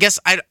 I guess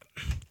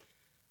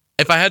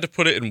if I had to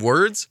put it in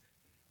words,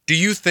 do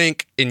you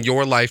think in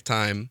your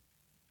lifetime,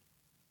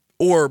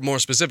 or more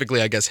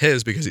specifically, I guess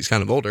his, because he's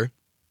kind of older,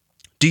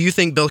 do you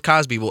think Bill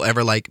Cosby will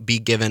ever like be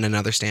given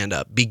another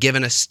stand-up, be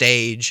given a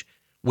stage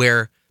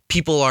where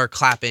people are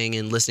clapping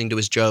and listening to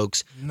his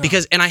jokes? No.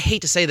 Because, and I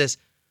hate to say this,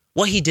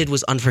 what he did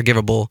was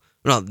unforgivable.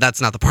 No, that's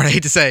not the part I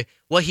hate to say.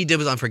 What he did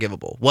was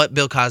unforgivable. What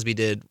Bill Cosby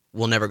did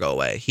will never go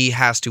away. He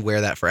has to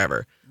wear that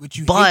forever. What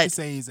you hate to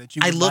say is that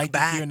you would like to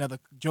hear another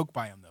joke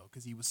by him, though,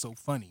 because he was so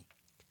funny.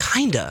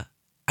 Kinda.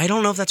 I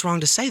don't know if that's wrong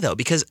to say, though,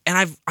 because,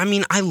 and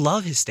I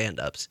love his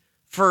stand-ups.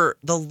 For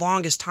the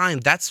longest time,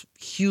 that's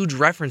huge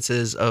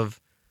references of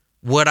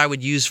what I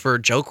would use for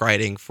joke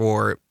writing,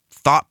 for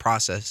thought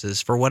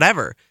processes, for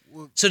whatever.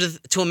 So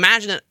to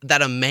imagine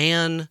that a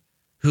man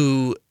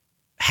who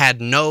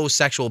had no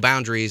sexual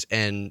boundaries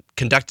and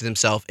conducted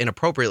himself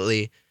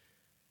inappropriately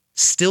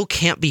still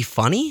can't be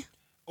funny?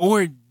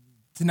 Or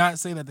to not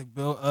say that the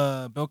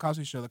Bill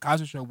Cosby show, the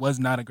Cosby Show was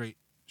not a great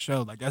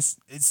show. Like it's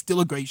still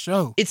a great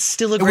show. It's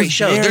still a great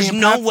show. There's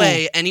no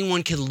way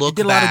anyone can look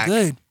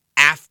back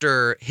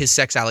after his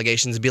sex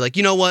allegations and be like,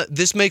 you know what?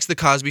 This makes the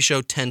Cosby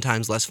Show 10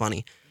 times less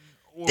funny.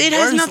 It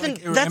has nothing.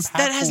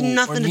 That has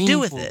nothing to do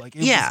with it. Like,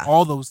 yeah,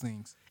 all those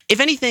things.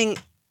 If anything,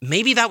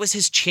 maybe that was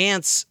his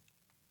chance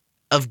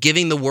of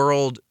giving the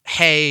world,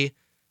 hey,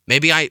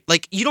 maybe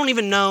you don't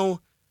even know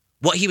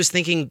what he was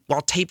thinking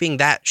while taping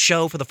that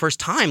show for the first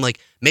time. Like,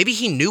 maybe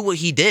he knew what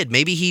he did.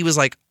 Maybe he was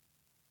like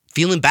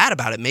feeling bad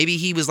about it. Maybe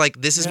he was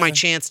like, this is my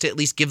chance to at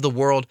least give the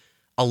world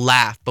a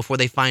laugh before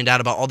they find out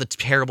about all the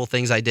terrible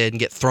things I did and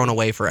get thrown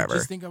away forever.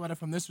 Just think about it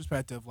from this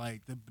perspective.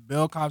 Like,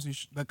 the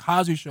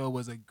Cosby Show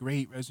was a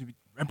great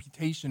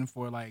reputation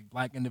for like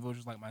black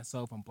individuals like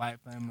myself and black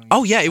families.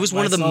 Oh yeah, it was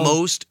one of the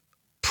most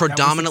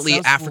predominantly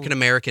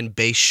African-American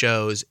based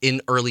shows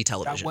in early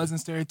television. That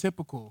wasn't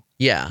stereotypical.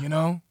 Yeah. You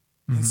know?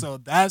 Mm-hmm. And so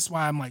that's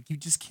why I'm like, you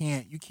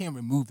can't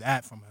remove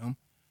that from him.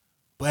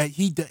 But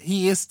he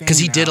is standing because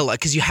he did a lot.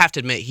 Because you have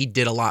to admit, he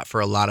did a lot for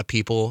a lot of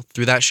people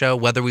through that show,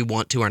 whether we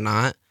want to or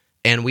not.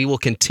 And we will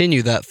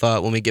continue that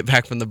thought when we get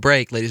back from the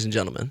break, ladies and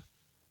gentlemen.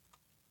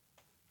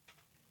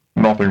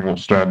 Nothing will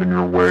stand in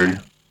your way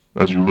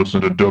as you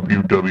listen to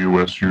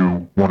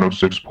WWSU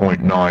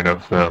 106.9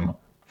 FM.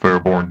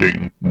 Fairborn,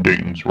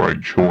 Dayton's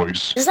right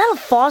choice. Is that a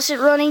faucet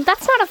running?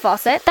 That's not a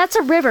faucet. That's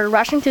a river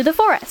rushing through the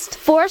forest.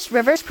 Forest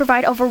rivers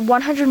provide over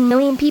 100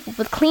 million people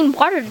with clean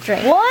water to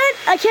drink. What?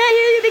 I can't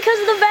hear you because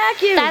of the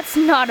vacuum. That's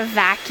not a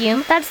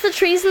vacuum. That's the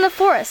trees in the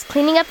forest,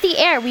 cleaning up the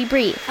air we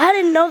breathe. I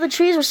didn't know the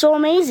trees were so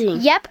amazing.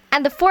 Yep,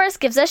 and the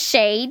forest gives us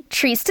shade,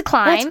 trees to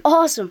climb. That's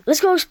awesome.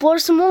 Let's go explore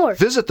some more.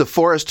 Visit the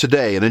forest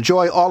today and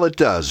enjoy all it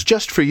does,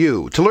 just for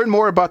you. To learn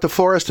more about the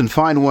forest and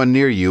find one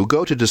near you,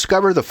 go to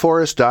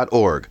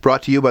discovertheforest.org.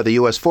 Brought to you by the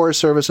U.S. Forest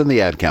Service and the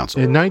Ad Council.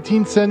 In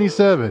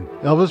 1977,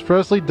 Elvis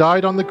Presley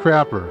died on the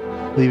crapper,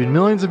 leaving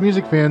millions of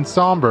music fans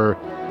somber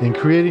and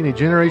creating a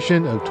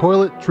generation of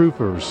toilet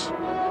truthers.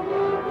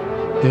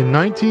 In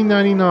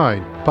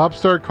 1999, pop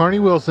star Carney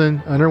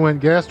Wilson underwent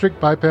gastric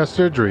bypass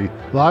surgery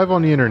live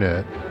on the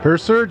internet. Her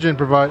surgeon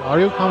provided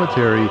audio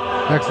commentary,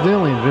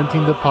 accidentally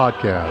inventing the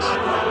podcast.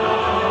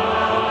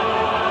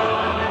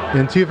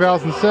 In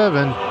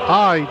 2007,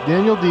 I,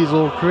 Daniel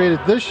Diesel,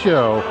 created this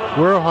show,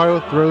 Where Ohio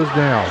Throws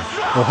Down.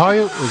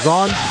 Ohio is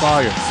on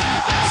fire.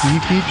 We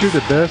feature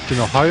the best in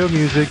Ohio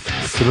music,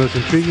 the most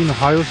intriguing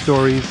Ohio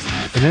stories,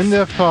 and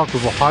in-depth talk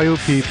with Ohio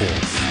people.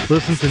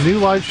 Listen to new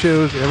live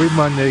shows every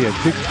Monday at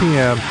 6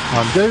 p.m.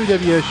 on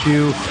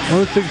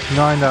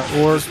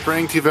WWSU1069.org. The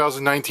spring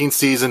 2019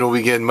 season will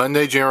begin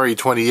Monday, January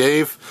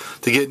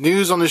 28th. To get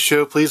news on the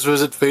show, please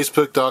visit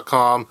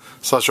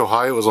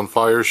facebook.com/Ohio is on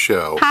Fire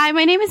show. Hi,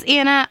 my name is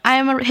Anna. I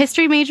am a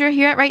history major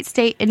here at Wright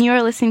State, and you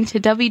are listening to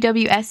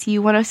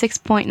WWSU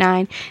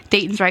 106.9,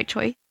 Dayton's Right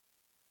Choice.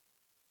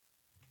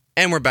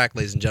 And we're back,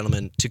 ladies and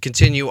gentlemen, to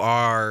continue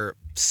our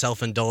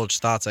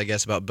self-indulged thoughts, I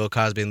guess, about Bill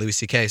Cosby and Louis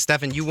C.K.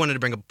 Stefan, you wanted to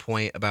bring up a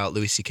point about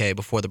Louis C.K.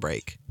 before the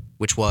break,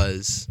 which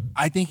was...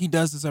 I think he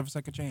does deserve a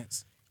second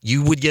chance.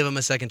 You would give him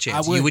a second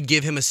chance. I would. You would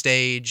give him a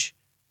stage.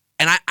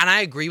 And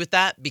I agree with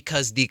that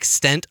because the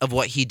extent of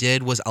what he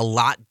did was a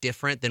lot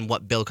different than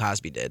what Bill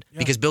Cosby did. Yeah.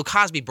 Because Bill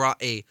Cosby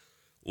brought a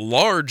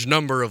large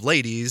number of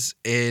ladies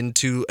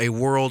into a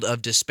world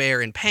of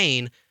despair and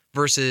pain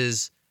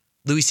versus...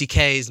 Louis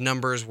C.K.'s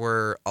numbers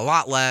were a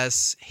lot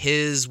less.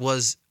 His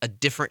was a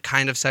different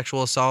kind of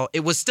sexual assault.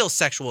 It was still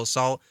sexual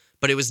assault,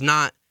 but it was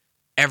not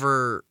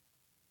ever...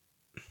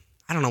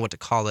 I don't know what to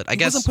call it. I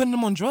guess... He wasn't putting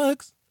them on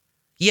drugs.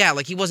 Yeah,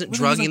 like he wasn't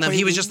drugging them.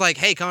 He was just like,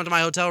 hey, come to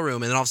my hotel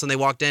room. And then all of a sudden they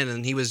walked in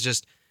and he was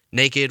just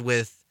naked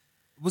with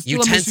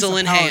utensil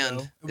in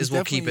hand, as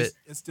we'll keep it.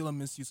 It's still a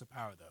misuse of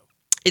power, though.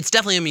 It's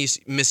definitely a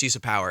misuse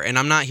of power. And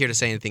I'm not here to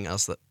say anything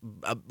else that,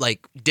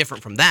 like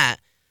different from that.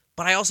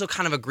 But I also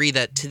kind of agree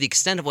that to the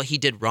extent of what he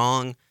did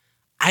wrong,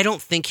 I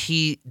don't think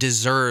he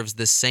deserves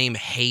the same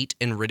hate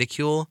and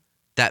ridicule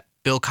that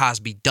Bill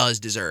Cosby does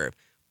deserve.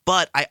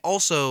 But I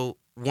also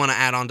want to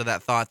add on to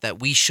that thought that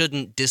we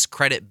shouldn't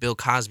discredit Bill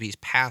Cosby's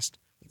past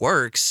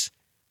works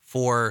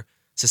for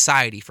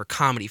society, for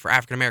comedy, for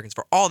African Americans,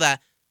 for all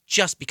that,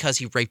 just because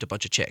he raped a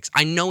bunch of chicks.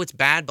 I know it's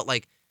bad, but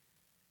like,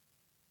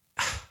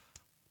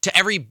 to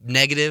every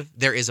negative,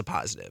 there is a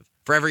positive.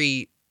 For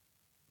every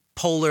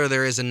polar,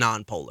 there is a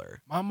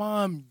non-polar. My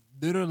mom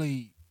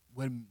literally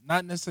would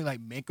not necessarily like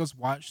make us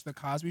watch the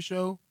Cosby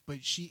Show,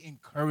 but she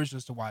encouraged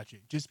us to watch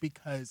it just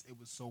because it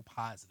was so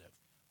positive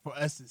for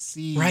us to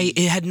see. Right,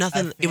 it had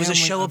nothing. It was a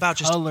show about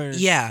just living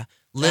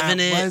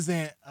it.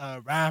 Wasn't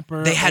a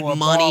rapper. They had or a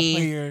money.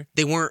 ball player.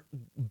 They weren't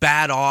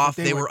bad off.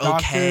 They were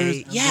doctors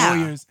okay. And Yeah,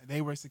 lawyers, and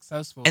they were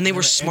successful. and they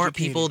were smart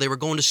educated. people. They were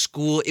going to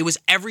school. It was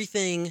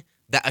everything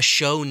that a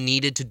show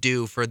needed to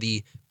do for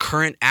the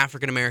current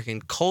African American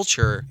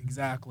culture.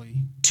 Exactly.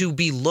 To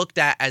be looked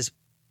at as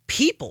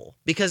people.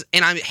 Because,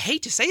 and I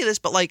hate to say this,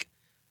 but like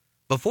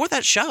before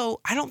that show,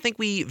 I don't think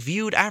we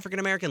viewed African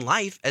American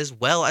life as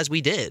well as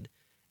we did.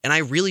 And I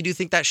really do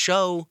think that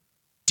show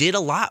did a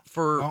lot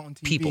for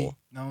people.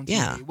 Not on TV.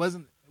 Yeah.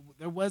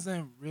 There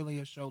wasn't really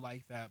a show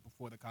like that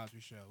before the Cosby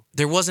Show.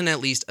 There wasn't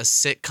at least a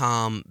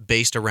sitcom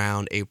based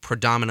around a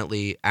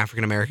predominantly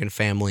African-American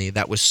family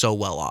that was so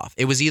well off.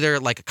 It was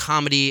either like a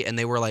comedy and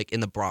they were like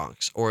in the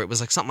Bronx, or it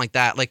was like something like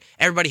that. Like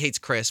Everybody Hates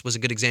Chris was a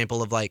good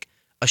example of like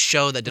a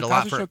show that did a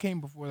lot for... The Cosby Show came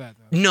before that,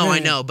 though. No, I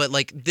know, but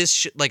like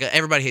this,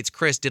 Everybody Hates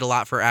Chris did a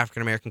lot for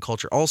African-American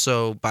culture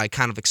also by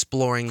kind of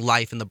exploring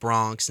life in the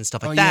Bronx and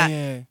stuff like that.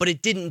 Yeah. But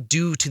it didn't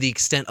do to the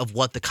extent of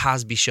what the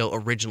Cosby Show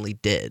originally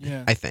did,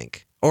 I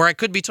think. Or I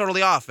could be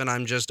totally off and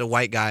I'm just a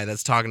white guy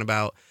that's talking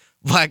about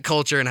black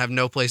culture and have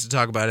no place to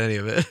talk about any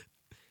of it.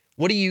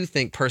 What do you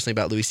think personally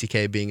about Louis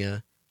C.K. being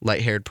a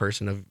light-haired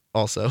person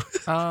also?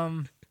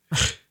 A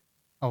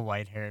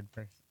white-haired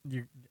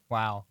person.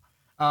 Wow.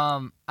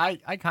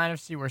 I kind of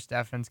see where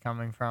Stefan's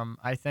coming from.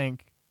 I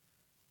think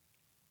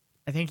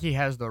he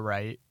has the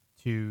right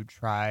to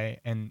try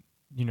and,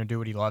 do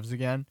what he loves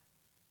again.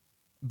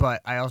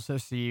 But I also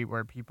see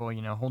where people,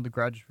 hold a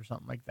grudge for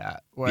something like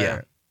that.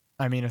 Where,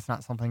 I mean, it's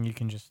not something you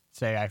can just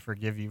say, I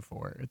forgive you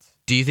for.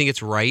 Do you think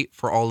it's right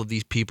for all of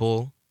these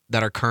people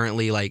that are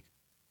currently, like,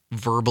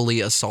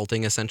 verbally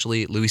assaulting,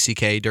 essentially, Louis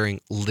C.K.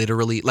 during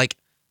literally, like,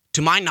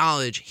 to my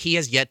knowledge, he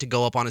has yet to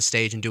go up on a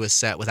stage and do a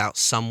set without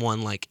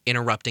someone, like,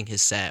 interrupting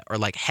his set or,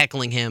 like,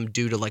 heckling him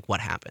due to, like,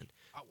 what happened.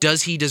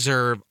 Does he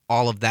deserve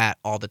all of that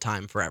all the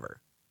time forever?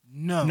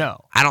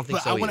 No. I don't think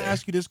so I want to either.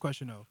 ask you this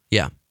question, though.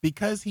 Yeah.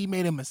 Because he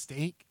made a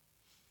mistake,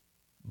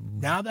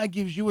 now that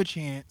gives you a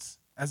chance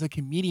as a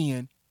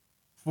comedian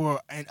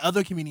and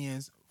other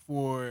comedians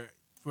for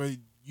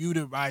you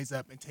to rise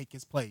up and take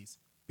his place.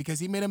 Because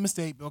he made a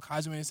mistake, Bill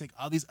Cosby made a mistake,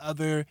 all these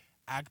other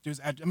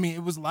actors, I mean,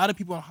 it was a lot of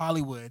people in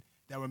Hollywood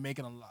that were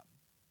making a lot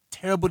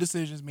terrible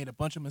decisions, made a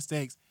bunch of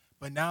mistakes,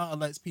 but now it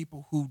lets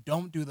people who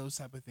don't do those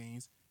type of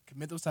things,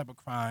 commit those type of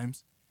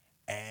crimes,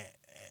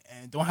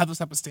 and don't have those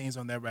type of stains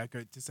on their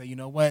record to say, you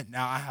know what,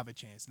 now I have a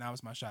chance. Now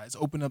it's my shot. It's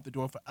opened up the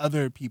door for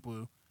other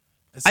people.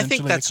 I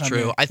think that's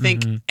true. I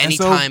think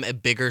anytime a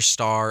bigger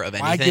star of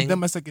anything... Why give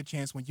them a second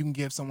chance when you can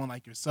give someone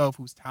like yourself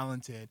who's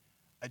talented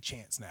a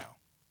chance now?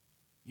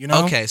 You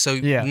know? Okay, so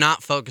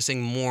not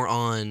focusing more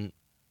on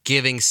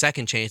giving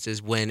second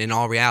chances when in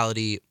all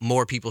reality,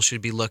 more people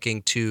should be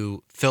looking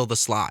to fill the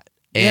slot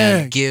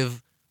and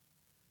give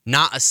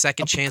not a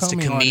second chance to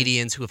Up-and-coming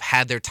comedians who have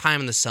had their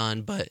time in the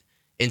sun, but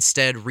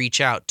instead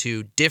reach out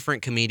to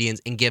different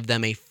comedians and give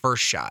them a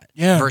first shot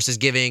versus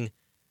giving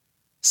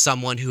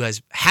someone who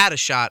has had a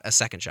shot a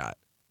second shot.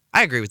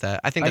 I agree with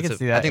that. I think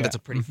that's a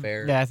pretty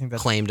fair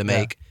claim to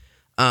make.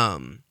 I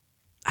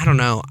don't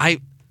know.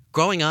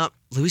 Growing up,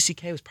 Louis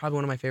C.K. was probably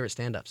one of my favorite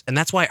stand-ups. And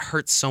that's why it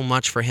hurts so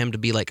much for him to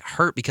be like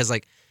hurt, because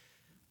like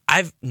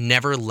I've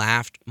never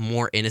laughed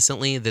more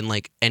innocently than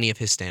like any of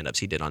his stand-ups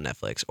he did on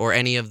Netflix or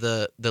any of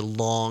the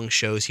long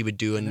shows he would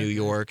do in New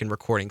York and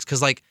recordings.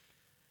 Because like,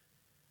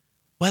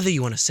 whether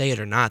you want to say it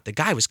or not, the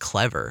guy was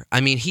clever.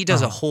 I mean, he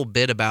does a whole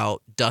bit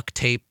about duct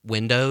tape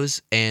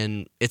windows,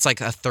 and it's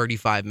like a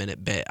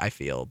 35-minute bit, I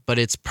feel. But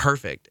it's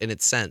perfect in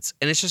its sense.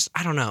 And it's just,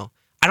 I don't know.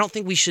 I don't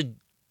think we should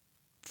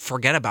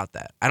forget about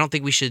that. I don't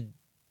think we should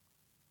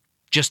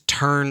just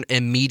turn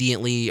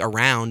immediately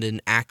around and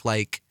act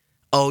like,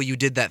 oh, you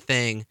did that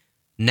thing.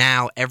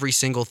 Now every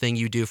single thing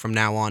you do from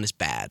now on is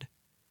bad.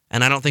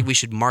 And I don't think we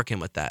should mark him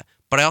with that.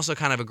 But I also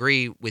kind of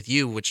agree with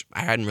you, which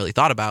I hadn't really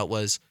thought about,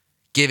 was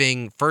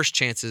giving first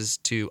chances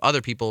to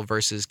other people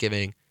versus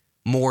giving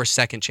more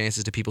second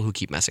chances to people who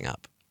keep messing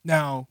up.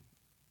 Now,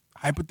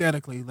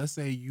 hypothetically, let's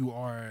say you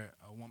are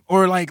a woman,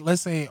 or like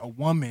let's say a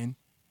woman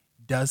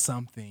does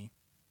something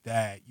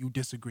that you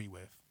disagree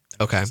with.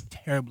 Okay. It's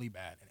terribly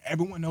bad, and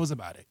everyone knows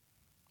about it,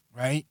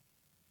 right?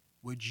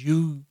 Would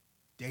you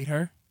date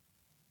her?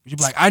 Would you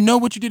be like, I know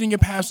what you did in your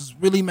past was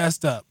really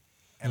messed up,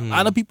 and a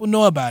lot of people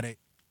know about it,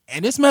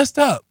 and it's messed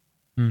up.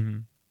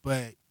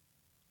 But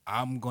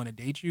I'm going to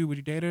date you. Would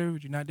you date her?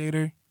 Would you not date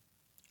her?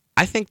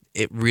 I think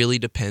it really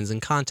depends in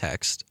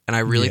context. And I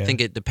really think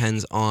it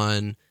depends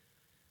on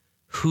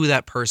who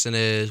that person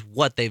is,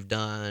 what they've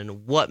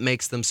done, what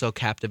makes them so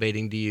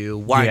captivating to you.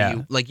 Why do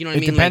you, like, you know what I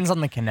mean? It depends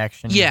on the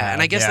connection. Yeah.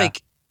 And I guess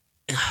like,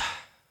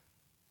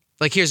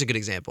 here's a good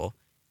example.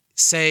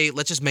 Say,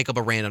 let's just make up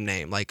a random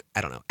name. Like,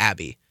 I don't know,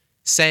 Abby.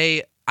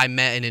 Say I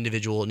met an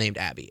individual named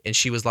Abby, and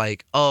she was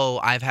like, oh,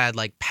 I've had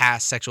like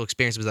past sexual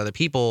experiences with other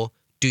people.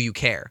 Do you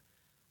care?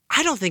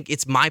 I don't think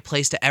it's my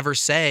place to ever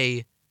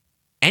say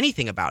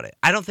anything about it.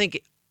 I don't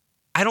think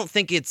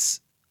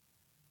it's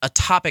a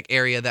topic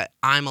area that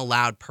I'm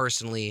allowed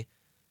personally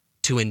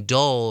to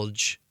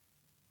indulge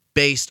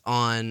based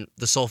on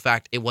the sole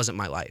fact it wasn't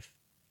my life.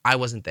 I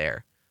wasn't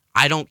there.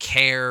 I don't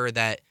care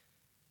that,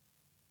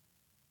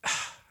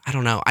 I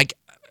don't know.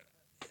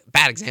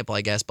 Bad example,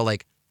 I guess, but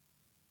like,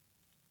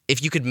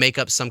 if you could make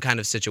up some kind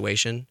of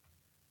situation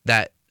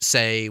that,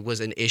 say, was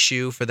an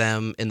issue for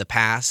them in the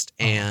past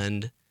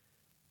and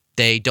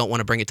they don't want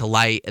to bring it to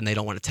light and they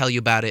don't want to tell you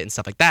about it and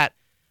stuff like that,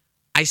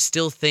 I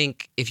still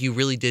think if you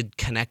really did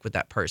connect with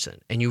that person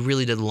and you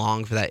really did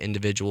long for that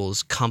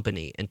individual's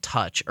company and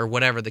touch or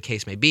whatever the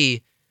case may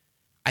be,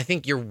 I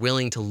think you're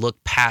willing to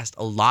look past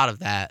a lot of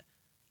that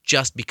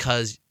just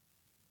because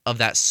of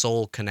that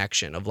soul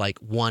connection of like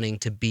wanting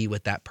to be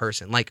with that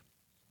person. Like,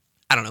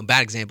 I don't know,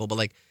 bad example, but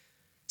like,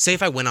 say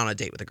if I went on a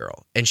date with a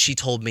girl and she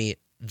told me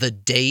the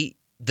day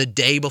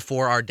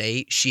before our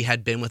date, she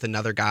had been with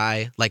another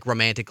guy, like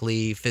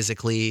romantically,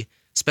 physically,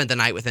 spent the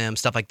night with him,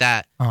 stuff like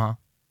that.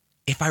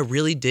 If I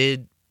really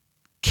did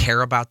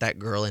care about that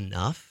girl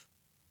enough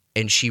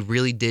and she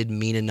really did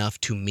mean enough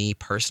to me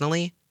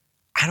personally,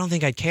 I don't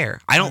think I'd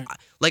care. I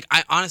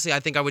honestly, I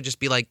think I would just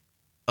be like,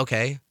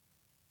 okay,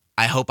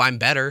 I hope I'm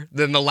better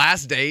than the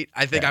last date.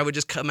 I think I would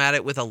just come at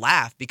it with a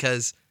laugh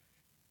because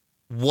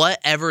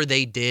whatever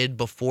they did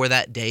before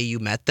that day you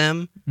met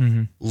them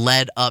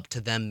led up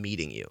to them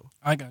meeting you.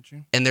 I got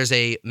you. And there's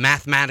a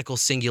mathematical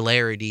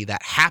singularity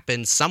that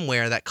happened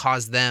somewhere that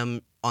caused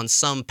them on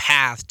some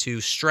path to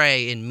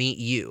stray and meet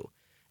you.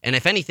 And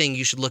if anything,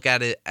 you should look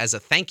at it as a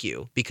thank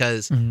you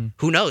because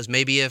who knows,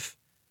 maybe if,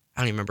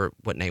 I don't even remember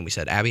what name we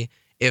said, Abby.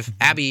 If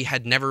Abby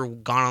had never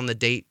gone on the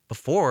date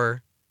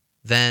before,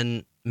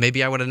 then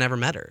maybe I would have never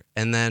met her.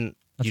 And then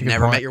you'd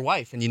never met your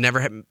wife and you never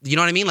had, you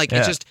know what I mean? Like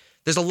it's just,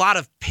 there's a lot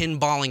of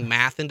pinballing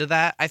math into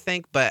that, I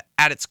think, but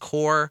at its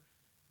core,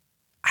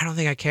 I don't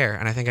think I care,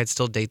 and I think I'd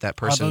still date that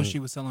person. Although she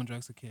was selling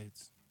drugs to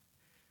kids.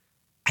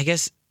 I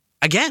guess,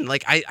 again,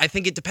 like, I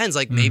think it depends.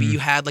 Like, maybe you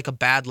had, like, a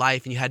bad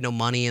life, and you had no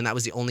money, and that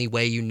was the only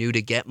way you knew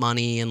to get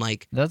money, and,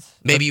 like,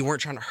 maybe you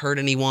weren't trying to hurt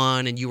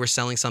anyone, and you were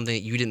selling something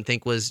that you didn't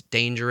think was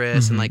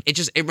dangerous, and, like,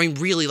 I mean,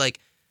 really, like,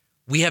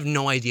 we have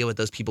no idea what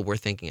those people were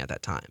thinking at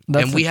that time.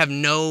 And we have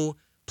no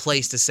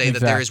place to say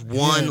that there is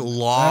one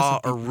law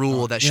or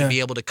rule that should be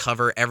able to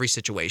cover every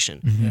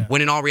situation.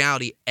 When in all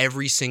reality,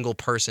 every single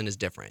person is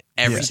different.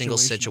 Every single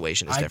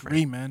situation is different. I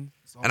agree, man.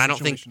 And I don't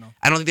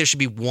think there should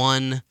be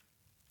one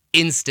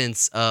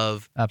instance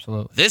of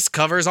this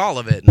covers all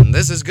of it and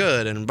this is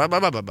good and blah blah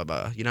blah blah blah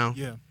blah. You know?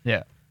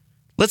 Yeah.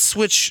 Let's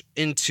switch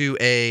into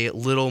a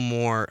little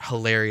more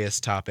hilarious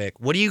topic.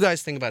 What do you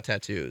guys think about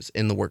tattoos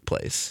in the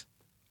workplace?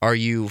 Are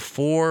you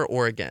for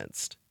or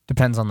against?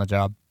 Depends on the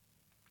job.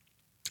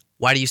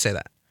 Why do you say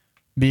that?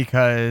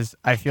 Because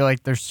I feel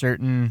like there's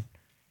certain...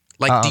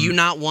 Like, do you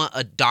not want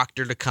a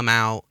doctor to come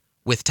out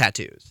with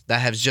tattoos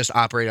that has just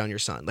operated on your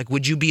son? Like,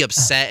 would you be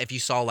upset if you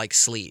saw, like,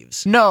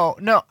 sleeves? No,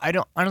 I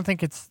don't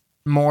think it's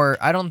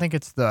I don't think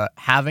it's the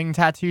having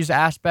tattoos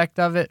aspect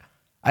of it.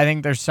 I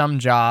think there's some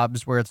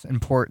jobs where it's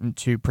important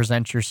to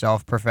present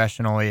yourself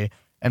professionally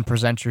and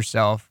present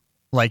yourself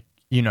like,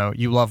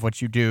 you love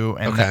what you do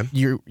and that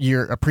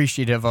you're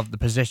appreciative of the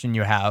position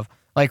you have.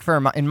 Like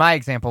in my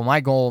example,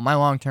 my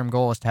long-term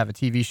goal is to have a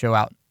TV show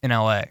out in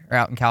LA or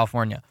out in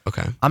California.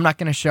 Okay. I'm not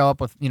going to show up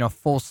with,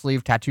 full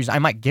sleeve tattoos. I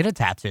might get a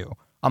tattoo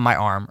on my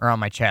arm or on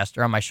my chest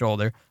or on my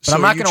shoulder, but So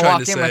I'm not are you going to trying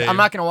walk to in say- with I'm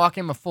not going to walk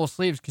in with full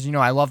sleeves because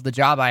I love the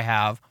job I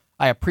have.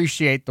 I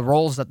appreciate the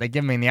roles that they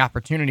give me and the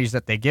opportunities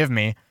that they give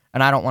me,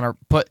 and I don't want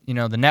to put,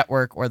 the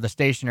network or the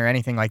station or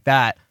anything like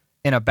that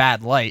in a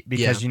bad light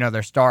because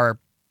their star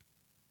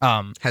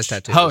has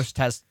tattoos. host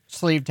has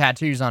sleeve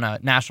tattoos on a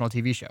national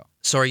TV show.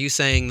 So are you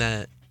saying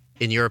that,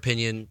 in your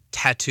opinion,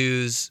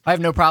 tattoos... I have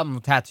no problem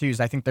with tattoos.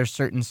 I think there's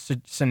certain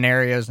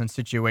scenarios and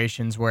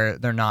situations where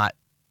they're not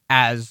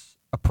as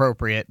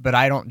appropriate, but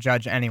I don't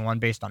judge anyone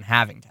based on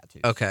having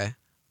tattoos. Okay.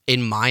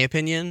 In my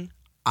opinion,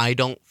 I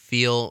don't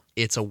feel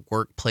it's a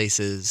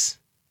workplace's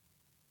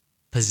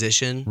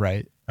position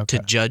to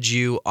judge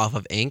you off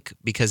of ink,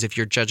 because if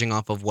you're judging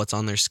off of what's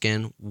on their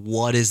skin,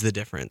 what is the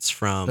difference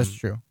from That's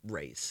true.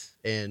 race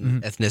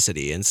and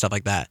ethnicity and stuff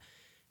like that?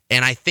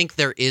 And I think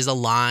there is a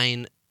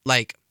line,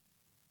 like,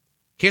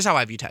 here's how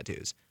I view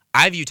tattoos.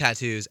 I view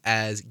tattoos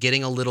as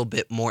getting a little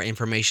bit more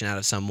information out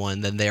of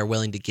someone than they're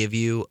willing to give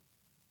you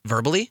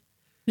verbally.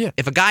 Yeah.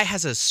 If a guy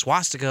has a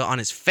swastika on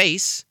his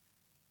face,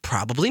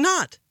 probably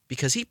not,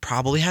 because he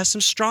probably has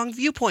some strong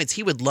viewpoints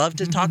he would love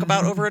to talk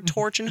about over a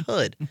torch and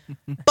hood.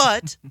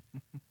 But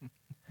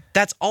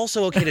that's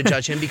also okay to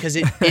judge him because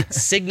it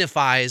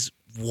signifies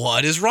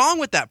what is wrong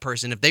with that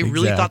person. If they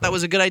really thought that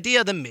was a good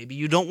idea, then maybe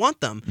you don't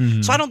want them.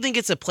 Mm-hmm. So I don't think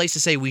it's a place to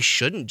say we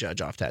shouldn't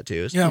judge off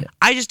tattoos. Yeah.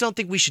 I just don't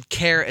think we should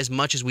care as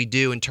much as we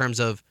do in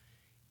terms of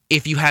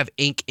if you have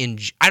ink in...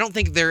 I don't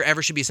think there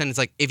ever should be a sentence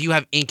like, if you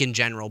have ink in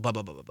general, blah,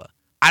 blah, blah, blah, blah.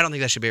 I don't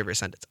think that should be ever a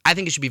sentence. I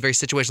think it should be very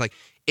situational. Like,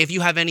 if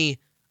you have any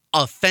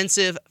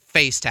offensive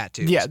face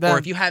tattoos, or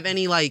if you have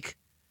any, like...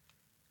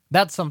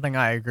 That's something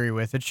I agree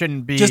with. It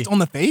shouldn't be... Just on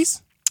the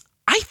face?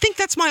 I think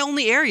that's my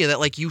only area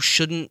that, like, you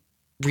shouldn't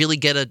really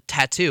get a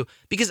tattoo,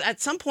 because at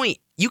some point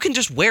you can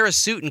just wear a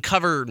suit and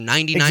cover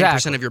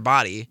 99% of your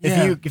body.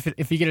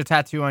 If you get a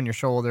tattoo on your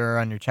shoulder or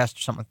on your chest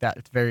or something like that,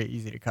 it's very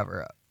easy to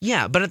cover up.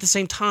 Yeah, but at the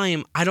same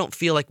time, I don't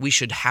feel like we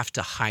should have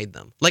to hide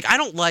them. Like, I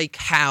don't like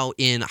how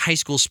in high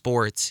school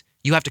sports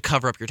you have to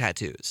cover up your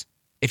tattoos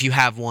if you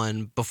have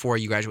one before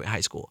you graduate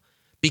high school.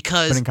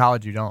 Because But in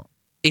college you don't.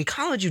 In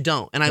college you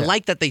don't. And I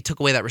like that they took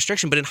away that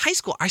restriction, but in high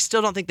school I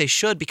still don't think they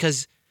should,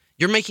 because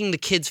you're making the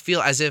kids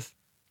feel as if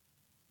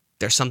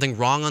there's something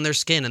wrong on their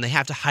skin and they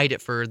have to hide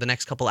it for the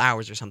next couple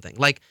hours or something.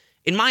 Like,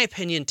 in my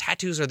opinion,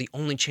 tattoos are the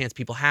only chance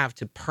people have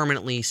to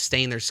permanently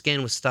stain their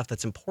skin with stuff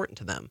that's important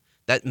to them,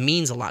 that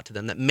means a lot to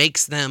them, that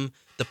makes them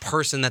the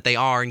person that they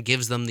are and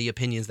gives them the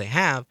opinions they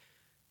have.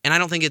 And I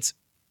don't think it's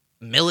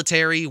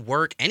military,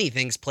 work,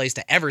 anything's place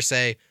to ever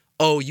say,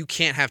 oh, you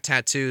can't have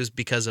tattoos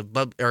because of,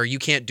 or you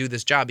can't do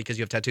this job because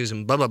you have tattoos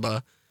and blah, blah,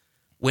 blah.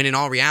 When in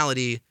all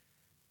reality,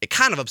 it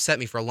kind of upset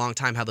me for a long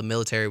time how the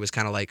military was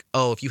kind of like,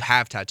 oh, if you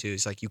have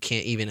tattoos, like, you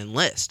can't even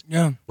enlist.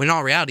 Yeah. When in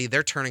all reality,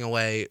 they're turning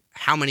away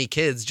how many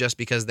kids just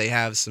because they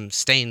have some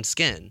stained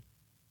skin?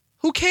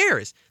 Who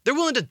cares? They're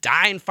willing to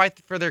die and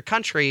fight for their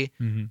country,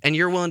 and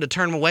you're willing to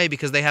turn them away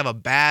because they have a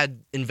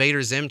bad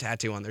Invader Zim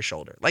tattoo on their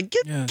shoulder. Like,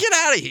 get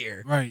out of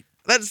here. Right.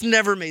 That's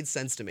never made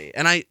sense to me.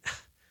 And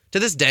to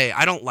this day,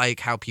 I don't like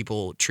how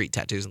people treat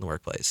tattoos in the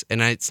workplace.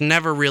 And it's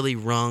never really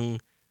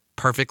rung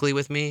perfectly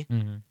with me.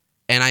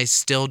 And I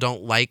still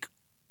don't like,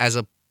 as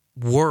a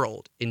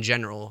world in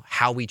general,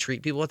 how we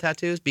treat people with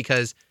tattoos,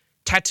 because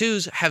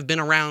tattoos have been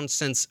around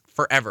since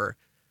forever.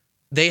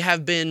 They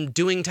have been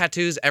doing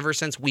tattoos ever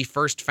since we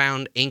first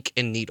found ink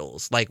and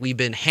needles. Like, we've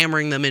been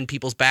hammering them in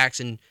people's backs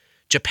in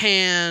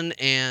Japan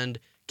and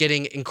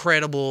getting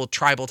incredible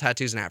tribal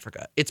tattoos in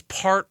Africa. It's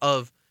part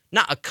of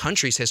not a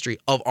country's history,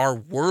 of our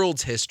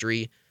world's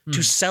history,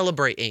 to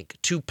celebrate ink,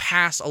 to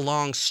pass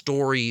along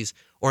stories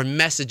or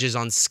messages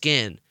on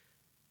skin.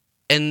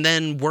 And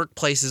then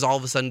workplaces all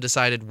of a sudden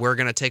decided we're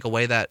going to take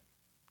away that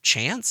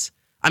chance.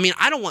 I mean,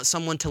 I don't want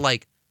someone to,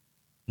 like,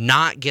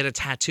 not get a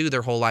tattoo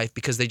their whole life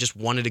because they just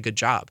wanted a good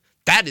job.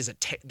 That is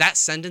that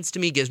sentence to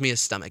me gives me a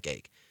stomach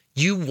ache.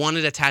 You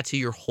wanted a tattoo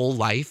your whole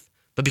life,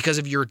 but because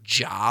of your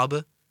job,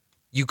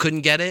 you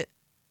couldn't get it.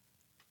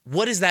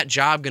 What is that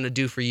job going to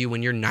do for you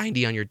when you're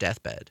 90 on your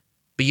deathbed?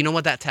 But you know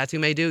what that tattoo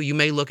may do? You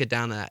may look it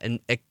down at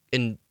that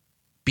and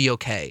be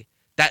okay.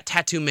 That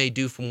tattoo may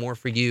do more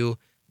for you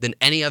than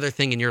any other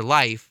thing in your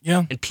life.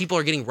 Yeah. And people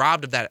are getting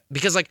robbed of that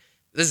because, like,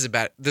 this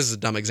is a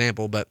dumb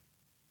example, but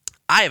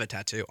I have a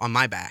tattoo on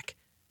my back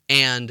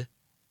and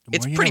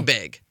it's pretty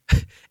big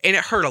and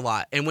it hurt a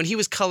lot. And when he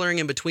was coloring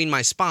in between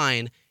my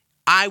spine,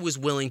 I was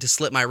willing to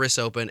slit my wrists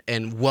open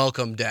and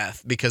welcome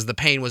death because the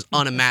pain was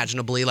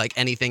unimaginably like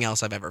anything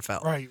else I've ever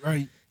felt.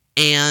 Right.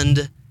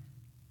 And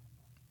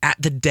at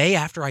the day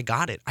after I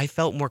got it, I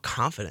felt more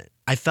confident.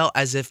 I felt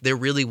as if there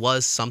really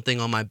was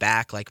something on my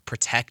back, like,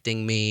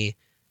 protecting me,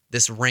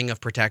 this ring of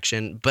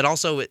protection, but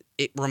also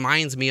it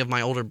reminds me of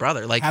my older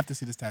brother. Like, I have to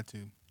see this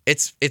tattoo.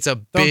 It's a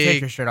Don't big.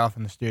 take your shirt off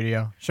in the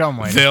studio. Show them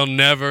later. They'll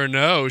never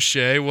know,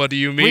 Shae. What do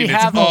you mean?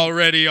 It's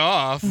already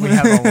off. We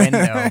have a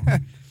window.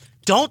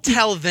 Don't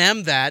tell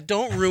them that.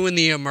 Don't ruin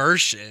the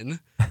immersion.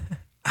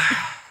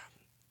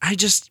 I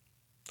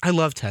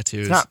love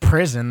tattoos. It's not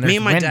prison. There's Me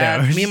and my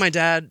windows.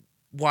 dad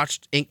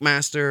watched Ink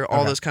Master,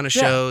 all those kind of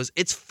shows.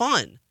 It's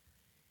fun.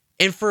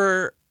 And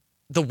for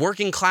the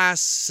working class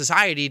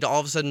society to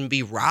all of a sudden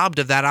be robbed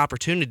of that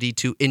opportunity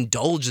to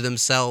indulge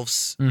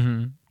themselves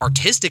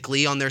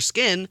artistically on their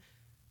skin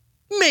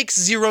makes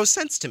zero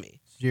sense to me.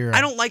 Zero.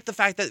 I don't like the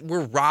fact that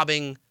we're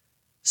robbing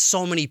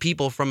so many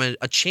people from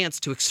a chance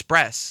to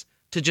express,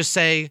 to just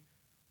say,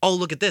 oh,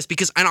 look at this.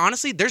 And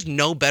honestly, there's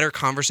no better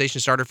conversation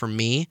starter for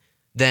me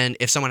than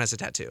if someone has a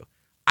tattoo.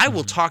 I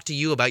will talk to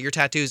you about your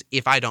tattoos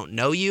if I don't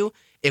know you.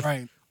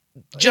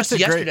 Just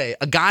yesterday,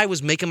 a guy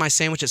was making my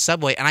sandwich at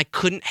Subway, and I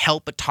couldn't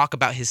help but talk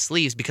about his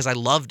sleeves because I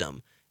loved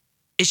them.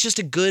 It's just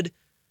a good...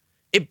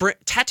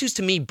 tattoos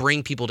to me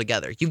bring people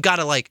together. You've got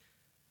to,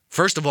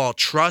 first of all,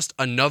 trust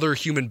another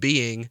human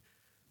being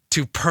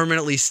to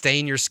permanently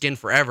stain your skin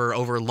forever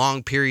over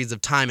long periods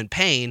of time and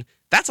pain.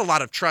 That's a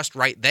lot of trust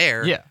right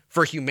there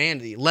for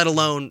humanity, let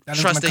alone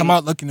trusting... come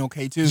out looking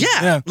okay, too.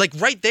 Yeah,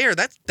 right there,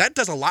 that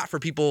does a lot for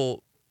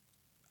people,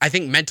 I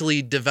think,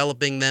 mentally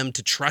developing them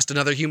to trust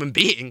another human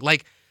being.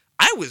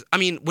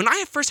 When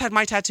I first had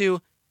my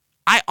tattoo,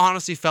 I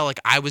honestly felt like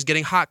I was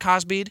getting hot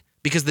Cosby'd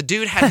because the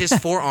dude had his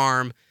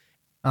forearm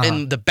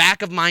in the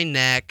back of my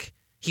neck.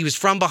 He was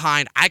from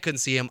behind. I couldn't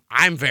see him.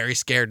 I'm very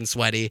scared and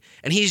sweaty.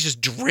 And he's just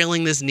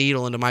drilling this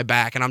needle into my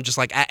back. And I'm just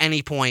like, at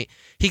any point,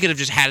 he could have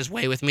just had his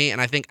way with me.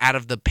 And I think out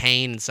of the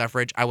pain and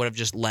suffrage, I would have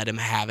just let him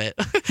have it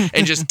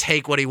and just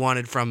take what he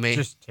wanted from me.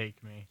 Just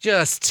take me.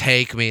 Just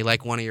take me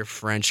like one of your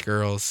French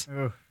girls.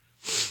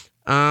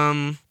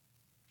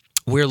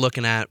 We're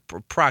looking at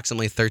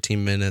approximately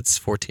 13 minutes,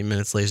 14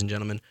 minutes, ladies and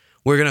gentlemen.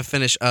 We're going to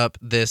finish up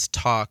this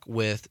talk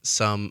with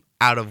some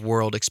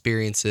out-of-world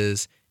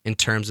experiences in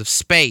terms of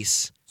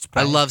space.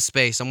 I love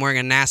space. I'm wearing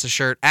a NASA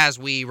shirt as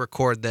we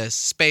record this.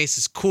 Space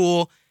is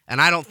cool,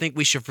 and I don't think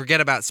we should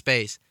forget about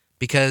space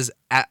because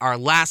at our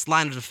last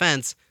line of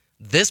defense,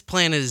 this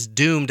planet is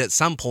doomed at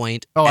some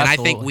point, and I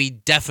think we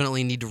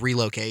definitely need to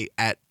relocate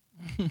at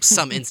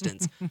some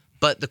instance.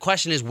 But the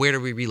question is, where do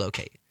we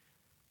relocate?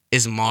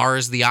 Is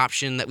Mars the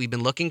option that we've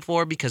been looking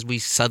for because we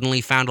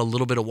suddenly found a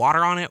little bit of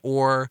water on it?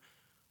 Or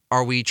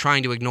are we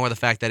trying to ignore the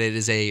fact that it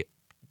is a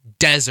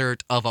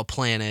desert of a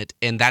planet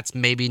and that's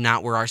maybe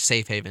not where our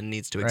safe haven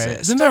needs to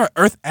exist? Isn't there an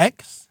Earth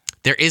X?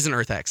 There is an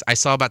Earth X. I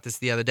saw about this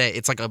the other day.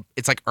 It's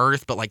like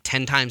Earth, but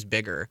 10 times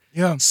bigger.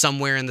 Yeah.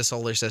 Somewhere in the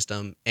solar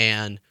system.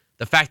 And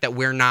the fact that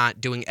we're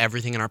not doing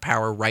everything in our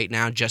power right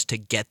now just to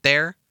get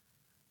there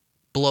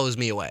blows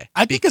me away.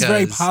 I think it's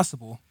very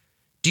possible.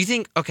 Do you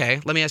think,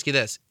 okay, let me ask you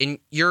this.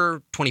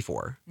 You're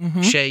 24.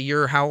 Shae,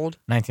 you're how old?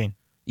 19.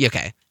 Yeah,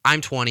 okay. I'm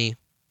 20.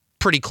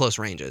 Pretty close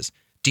ranges.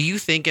 Do you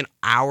think in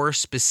our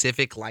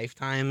specific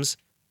lifetimes,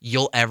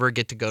 you'll ever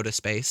get to go to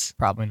space?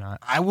 Probably not.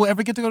 I will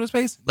ever get to go to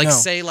space?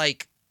 Say,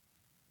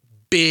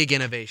 big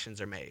innovations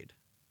are made.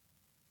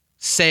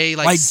 Say,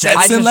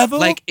 Jetson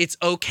level? It's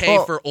okay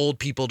for old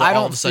people to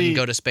all of a sudden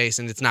go to space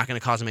and it's not going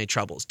to cause them any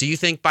troubles. Do you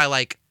think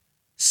by,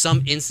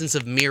 some instance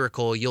of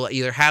miracle, you'll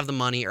either have the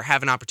money or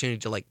have an opportunity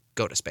to,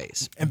 go to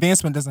space?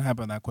 Advancement doesn't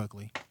happen that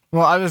quickly.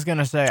 Well, I was going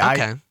to say,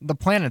 the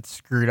planet's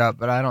screwed up,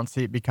 but I don't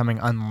see it becoming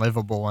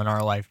unlivable in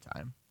our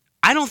lifetime.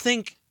 I don't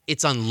think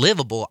it's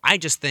unlivable. I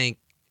just think,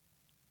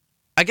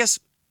 I guess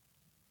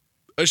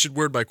I should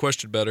word my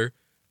question better.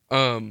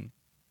 I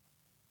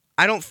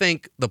don't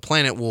think the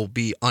planet will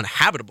be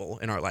uninhabitable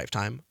in our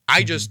lifetime.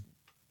 I just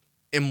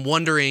am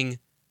wondering,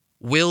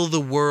 will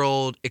the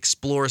world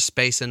explore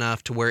space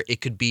enough to where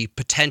it could be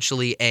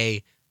potentially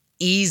a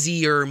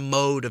easier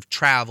mode of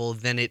travel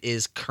than it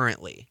is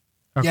currently?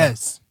 Okay.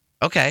 Yes.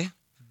 Okay.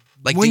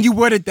 When you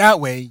word it that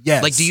way,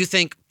 yes. Do you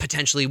think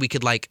potentially we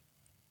could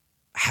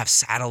have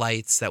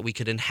satellites that we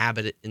could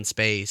inhabit in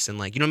space and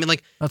you know what I mean?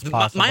 That's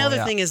possible, my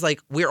other thing is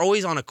we're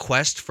always on a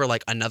quest for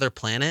another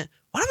planet.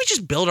 Why don't we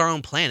just build our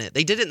own planet?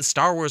 They did it in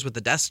Star Wars with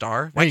the Death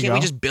Star. Why can't we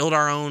just build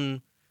our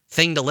own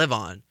thing to live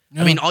on?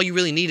 Yeah. I mean, all you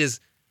really need is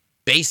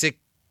basic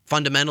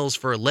fundamentals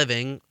for a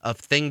living, a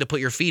thing to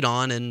put your feet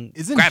on, and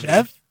Isn't gravity.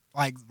 Jeff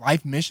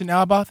Life Mission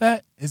now about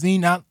that? Isn't he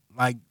not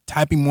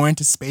typing more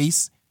into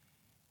space?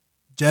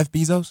 Jeff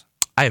Bezos?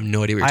 I have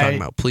no idea what you're talking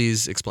about.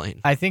 Please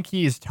explain. I think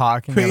he's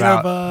talking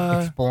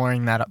about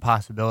exploring that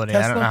possibility.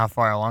 Tesla? I don't know how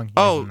far along he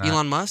is in that.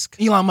 Elon Musk?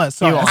 Elon Musk.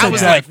 Sorry. I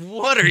was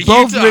what are you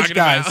both talking rich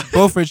guys. about?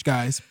 Both rich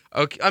guys.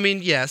 Okay, I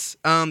mean, yes.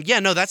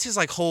 No, that's his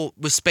whole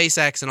with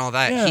SpaceX and all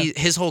that. Yeah.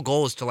 His whole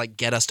goal is to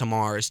get us to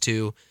Mars,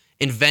 to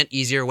invent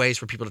easier ways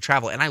for people to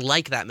travel. And I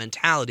like that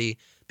mentality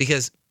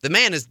because the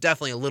man is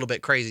definitely a little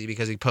bit crazy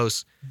because he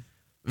posts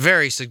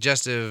very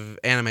suggestive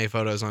anime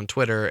photos on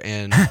Twitter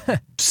and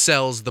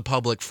sells the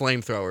public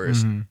flamethrowers.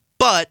 Mm-hmm.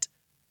 But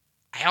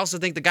I also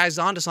think the guy's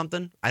onto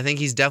something. I think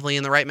he's definitely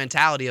in the right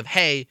mentality of,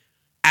 hey,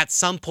 at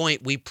some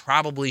point we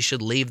probably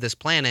should leave this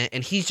planet,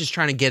 and he's just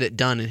trying to get it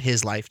done in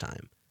his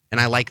lifetime. And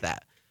I like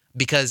that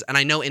because, and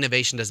I know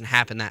innovation doesn't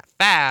happen that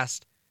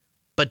fast,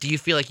 but do you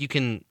feel like you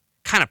can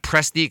kind of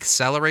press the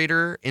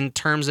accelerator in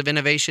terms of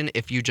innovation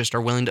if you just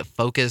are willing to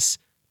focus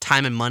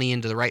time and money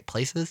into the right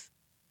places?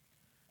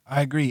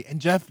 I agree.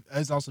 And Jeff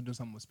is also doing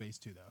something with space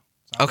too,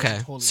 though. So okay.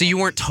 So you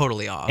weren't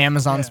totally off.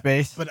 Amazon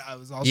space? But I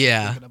was also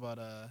thinking about,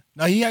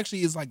 no, he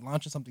actually is like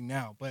launching something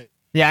now, but.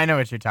 Yeah, I know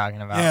what you're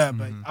talking about. Yeah,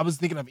 but I was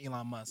thinking of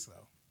Elon Musk,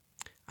 though.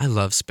 I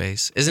love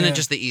space. Isn't it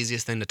just the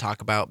easiest thing to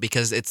talk about?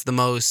 Because it's the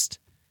most,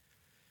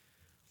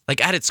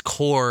 like at its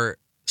core,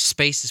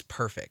 space is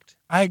perfect.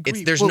 I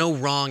agree. There's no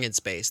wrong in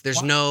space.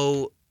 There's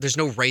no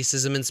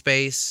racism in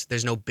space.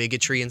 There's no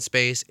bigotry in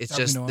space. It's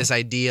just this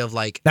idea of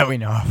like that we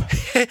know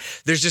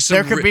of. There's just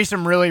there could be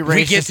some really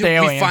racist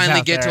aliens. We finally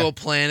out get there. to a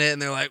planet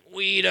and they're like,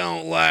 we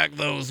don't like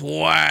those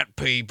white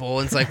people.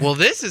 And it's like, well,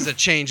 this is a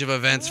change of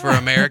events for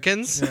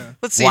Americans.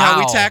 Let's see how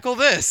we tackle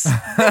this.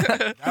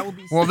 That would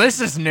be well, this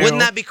is new.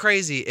 Wouldn't that be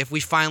crazy if we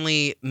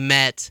finally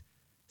met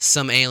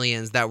some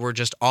aliens that were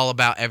just all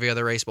about every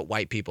other race but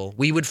white people?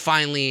 We would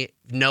finally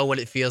know what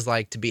it feels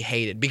like to be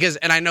hated. Because,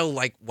 and I know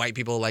like white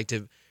people like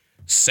to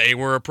say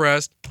we're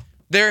oppressed.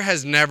 There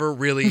has never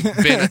really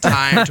been a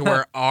time to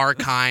where our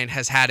kind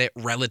has had it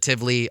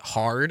relatively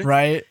hard.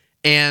 Right.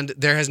 And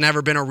there has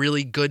never been a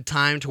really good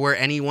time to where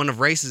any one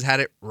of races had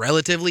it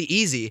relatively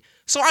easy.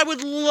 So I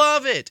would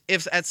love it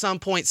if at some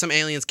point some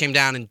aliens came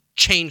down and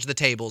changed the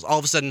tables. All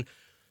of a sudden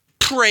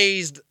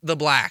praised the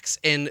blacks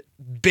and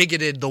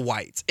bigoted the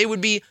whites. It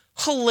would be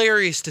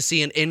hilarious to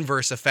see an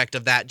inverse effect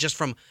of that just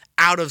from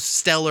out of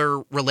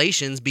stellar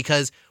relations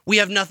because we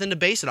have nothing to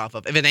base it off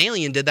of. If an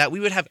alien did that,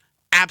 we would have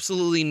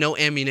absolutely no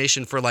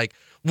ammunition for like,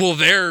 well,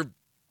 they're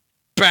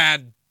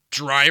bad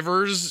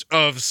drivers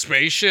of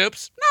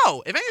spaceships.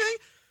 No, if anything,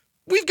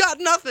 we've got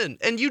nothing.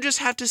 And you just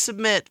have to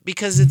submit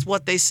because it's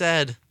what they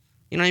said.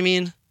 You know what I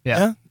mean?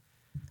 Yeah.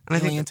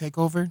 And I alien think,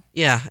 takeover?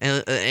 Yeah,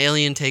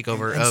 alien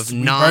takeover And of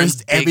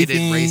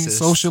non-bigoted races.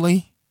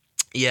 Socially?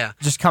 Yeah.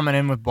 Just coming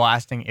in with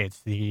blasting,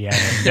 it's the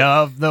end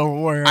of the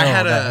world. I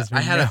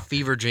had a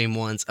fever dream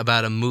once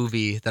about a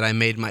movie that I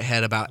made in my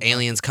head about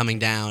aliens coming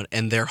down,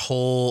 and their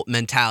whole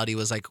mentality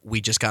was like,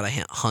 we just got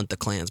to hunt the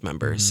Klans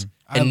members.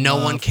 And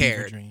no one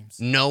cared.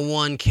 No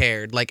one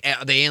cared. Like,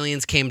 the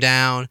aliens came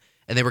down,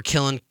 and they were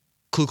killing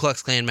Ku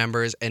Klux Klan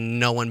members, and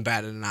no one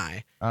batted an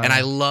eye. And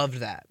I loved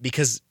that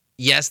because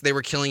yes, they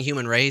were killing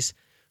human race,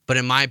 but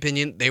in my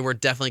opinion, they were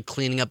definitely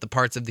cleaning up the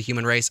parts of the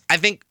human race. I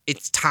think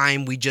it's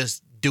time we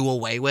just do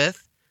away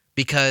with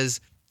because,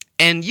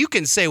 and you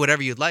can say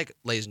whatever you'd like,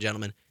 ladies and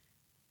gentlemen,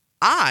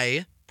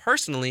 I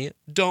personally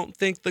don't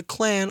think the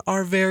Klan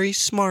are very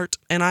smart,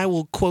 and I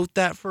will quote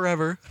that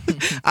forever.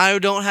 I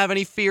don't have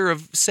any fear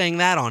of saying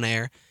that on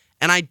air,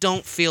 and I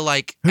don't feel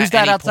like who's at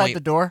that any outside point,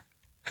 the door?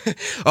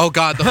 Oh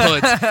God, the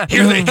hoods!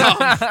 Here they come.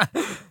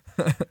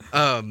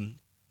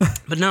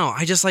 But no,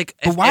 I just like.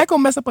 But why go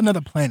mess up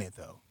another planet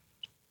though?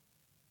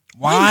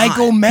 Why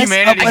go mess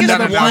Humanity up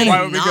another planet?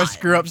 Why would we go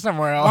screw up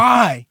somewhere else?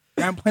 Why?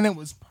 That planet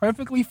was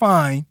perfectly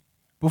fine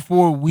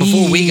before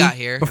we got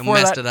here and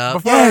messed it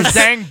up. Before those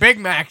dang Big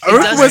Macs.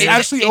 Earth was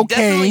actually okay. It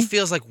definitely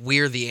feels like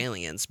we're the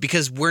aliens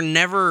because we're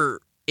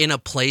never in a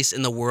place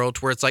in the world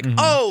where it's like,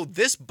 oh,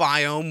 this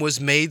biome was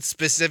made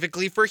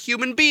specifically for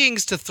human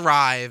beings to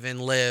thrive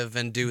and live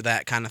and do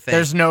that kind of thing.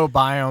 There's no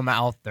biome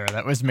out there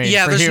that was made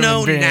for there's human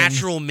no beings.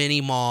 natural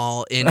mini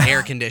mall in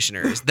air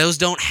conditioners. Those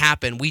don't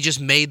happen. We just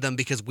made them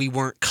because we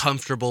weren't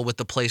comfortable with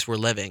the place we're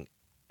living.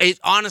 It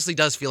honestly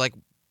does feel like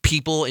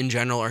people in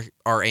general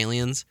are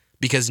aliens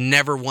because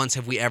never once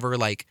have we ever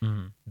like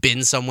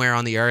been somewhere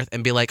on the earth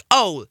and be like,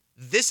 oh,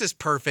 this is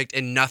perfect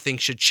and nothing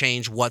should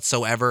change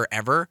whatsoever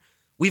ever.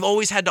 We've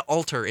always had to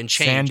alter and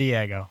change. San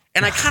Diego.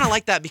 And I kind of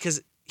like that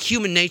because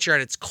human nature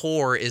at its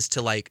core is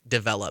to like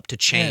develop, to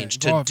change,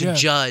 to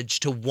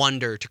judge, to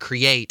wonder, to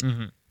create.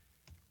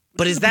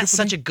 But is that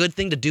such a good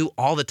thing to do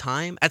all the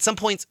time? At some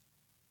points,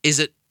 is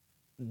it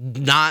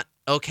not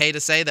okay to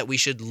say that we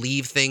should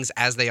leave things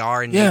as they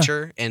are in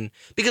nature? And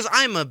because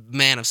I'm a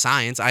man of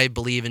science, I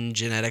believe in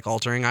genetic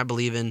altering, I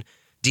believe in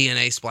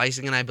DNA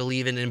splicing, and I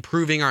believe in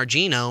improving our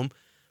genome.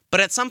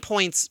 But at some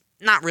points,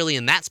 not really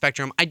in that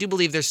spectrum, I do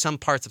believe there's some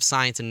parts of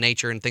science and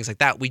nature and things like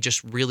that we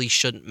just really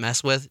shouldn't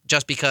mess with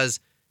just because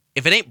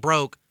if it ain't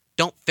broke,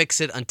 don't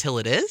fix it until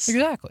it is.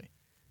 Exactly.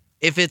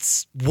 If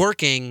it's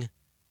working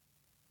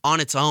on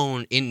its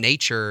own in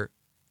nature,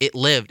 it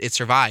lived, it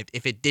survived.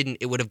 If it didn't,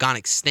 it would have gone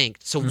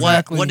extinct. So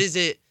what is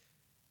it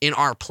in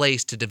our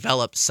place to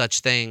develop such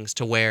things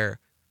to where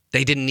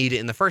they didn't need it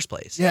in the first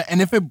place? Yeah,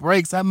 and if it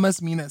breaks, that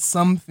must mean that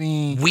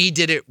something we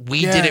did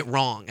it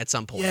wrong at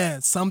some point. Yeah,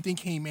 something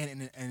came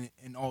in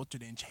and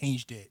altered it and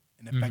changed it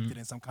and affected it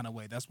in some kind of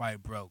way. That's why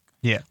it broke.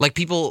 Yeah. Like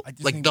people,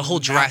 like the whole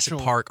Jurassic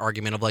Park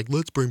argument of like,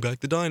 let's bring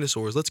back the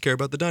dinosaurs. Let's care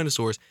about the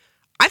dinosaurs.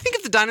 I think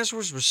if the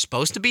dinosaurs were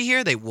supposed to be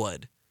here, they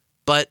would.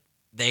 But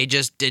they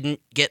just didn't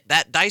get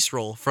that dice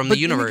roll from the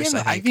universe,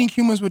 again, I think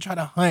humans would try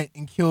to hunt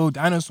and kill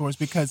dinosaurs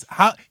because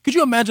how could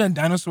you imagine a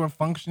dinosaur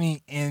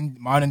functioning in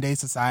modern day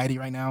society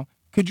right now?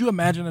 Could you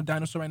imagine a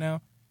dinosaur right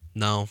now?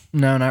 No,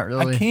 not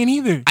really. I can't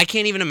either. I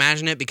can't even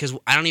imagine it because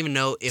I don't even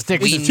know if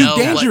It's we too know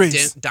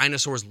dangerous. what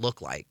dinosaurs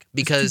look like.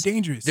 Because It's too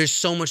dangerous. there's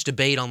so much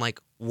debate on like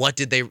what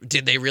did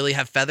they really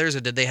have feathers, or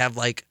did they have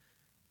like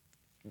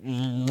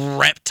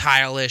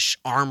reptile-ish,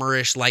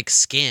 armor-ish like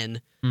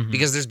skin?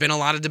 Because there's been a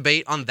lot of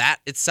debate on that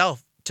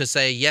itself to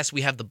say yes,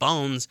 we have the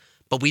bones,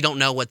 but we don't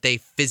know what they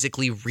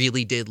physically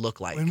really did look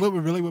like. And what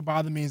would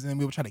bother me is then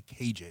we would try to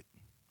cage it,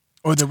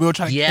 or that we'll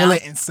try to kill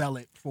it and sell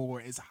it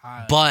for its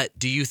high. But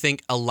do you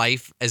think a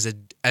life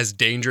as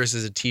dangerous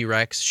as a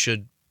T-Rex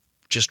should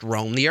just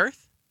roam the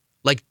earth?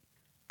 Like,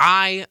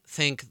 I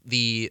think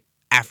the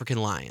African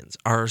lions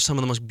are some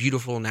of the most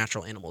beautiful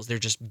natural animals. They're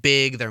just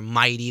big, they're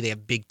mighty, they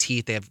have big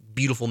teeth, they have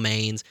beautiful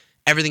manes.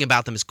 Everything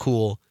about them is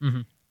cool,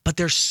 but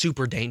they're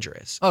super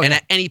dangerous. And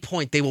at any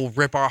point, they will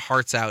rip our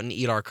hearts out and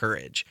eat our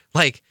courage.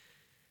 Like,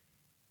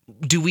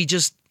 do we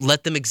just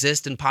let them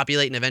exist and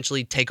populate and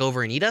eventually take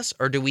over and eat us?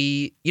 Or do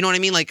we, you know what I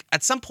mean? Like,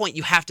 at some point,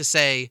 you have to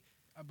say...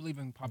 I believe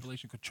in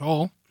population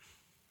control.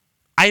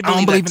 I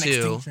don't believe in too.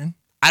 extinction.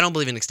 I don't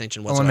believe in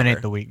extinction whatsoever.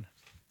 Eliminate the weakness.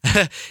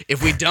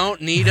 If we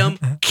don't need them,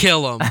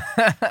 kill them.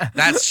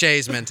 That's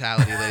Shae's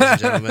mentality, ladies and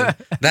gentlemen.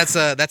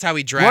 That's how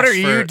we draft. What are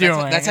you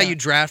doing? That's how you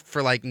draft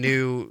for like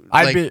new.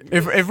 I'd be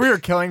if we were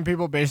killing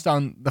people based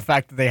on the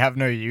fact that they have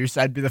no use,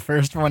 I'd be the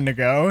first one to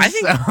go. I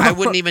think I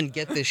wouldn't even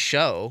get this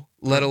show,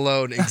 let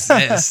alone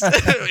exist.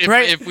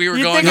 if we were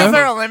you going, think if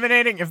they're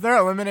eliminating, if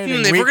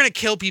we're gonna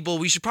kill people,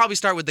 we should probably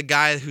start with the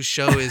guy whose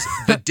show is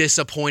the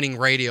Disappointing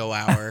Radio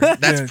Hour.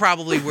 That's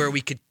probably where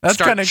we could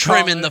start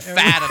trimming the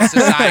fat of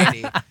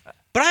society.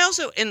 But I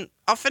also, and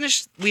I'll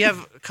finish. We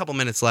have a couple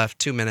minutes left,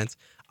 2 minutes.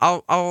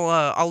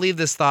 I'll leave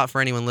this thought for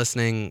anyone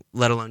listening,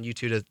 let alone you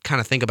two, to kind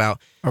of think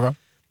about. Okay.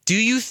 Do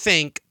you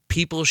think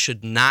people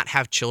should not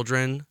have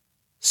children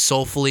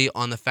solely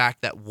on the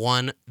fact that,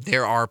 one,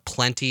 there are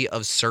plenty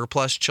of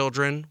surplus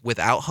children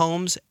without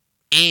homes,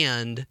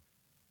 and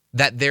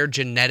that their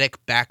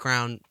genetic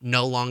background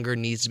no longer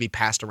needs to be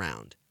passed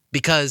around?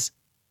 Because,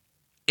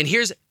 and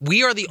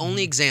we are the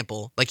only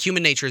example, like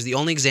human nature is the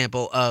only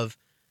example of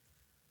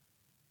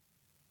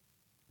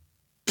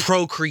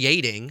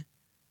procreating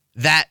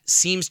that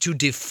seems to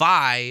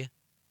defy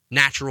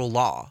natural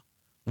law.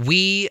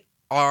 We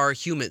are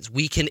humans.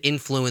 We can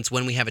influence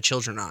when we have a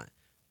children on.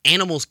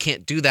 Animals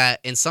can't do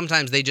that, and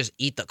sometimes they just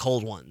eat the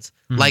cold ones.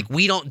 Like,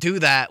 we don't do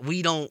that.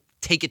 We don't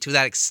take it to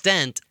that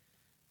extent,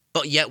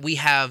 but yet we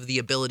have the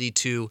ability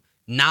to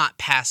not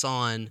pass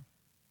on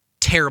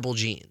terrible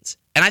genes.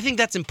 And I think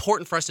that's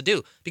important for us to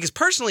do, because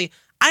personally,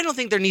 I don't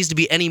think there needs to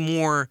be any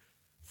more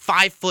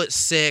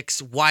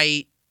 5'6"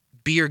 white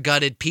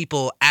beer-gutted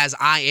people as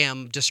I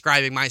am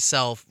describing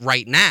myself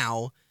right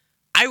now.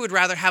 I would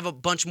rather have a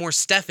bunch more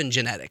Stephen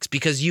genetics,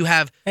 because you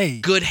have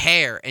good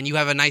hair and you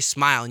have a nice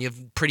smile and you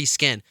have pretty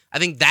skin. I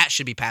think that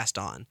should be passed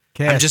on.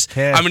 I'm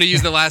going to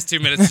use the last 2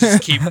 minutes to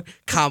just keep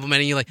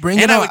complimenting you. Like,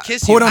 I would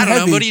kiss you. I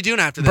don't know. What are you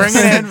doing after this?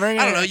 Bring it in.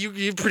 I don't know.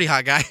 You're a pretty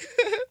hot guy.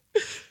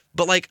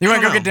 But like, you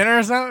want to go get dinner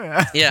or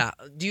something? Yeah.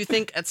 Do you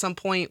think at some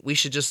point we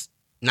should just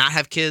not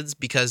have kids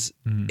because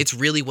it's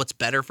really what's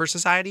better for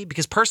society?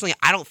 Because personally,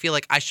 I don't feel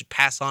like I should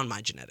pass on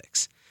my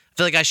genetics. I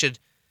feel like I should,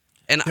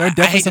 and I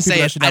hate to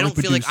say it, I don't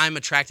feel like I'm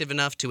attractive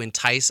enough to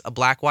entice a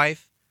black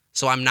wife,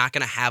 so I'm not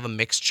going to have a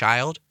mixed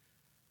child.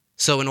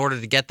 So in order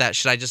to get that,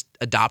 should I just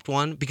adopt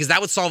one? Because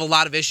that would solve a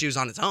lot of issues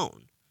on its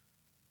own.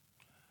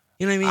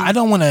 You know what I mean? I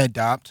don't want to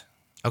adopt.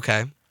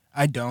 Okay.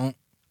 I don't.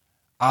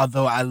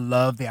 Although I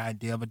love the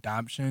idea of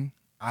adoption,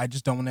 I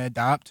just don't want to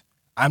adopt.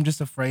 I'm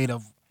just afraid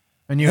of.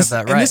 And you have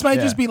that right. And this might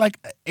just be like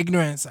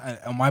ignorance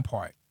on my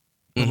part.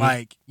 But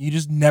like, you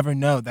just never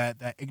know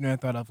that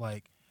ignorant thought of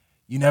like,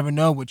 you never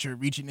know what you're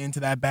reaching into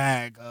that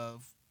bag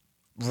of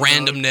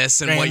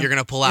randomness and what you're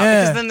going to pull out.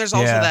 Yeah. Because then there's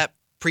also that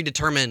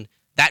predetermined,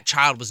 that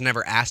child was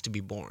never asked to be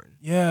born.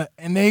 Yeah.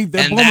 And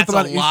that's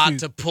a lot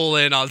to pull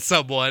in on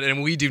someone.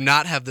 And we do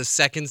not have the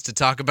seconds to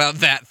talk about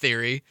that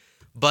theory.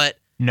 But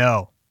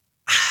no.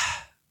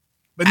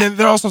 But then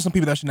there are also some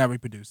people that should not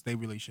reproduce. They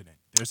really shouldn't.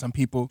 There's some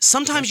people.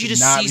 Sometimes you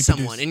just see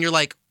someone and you're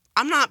like,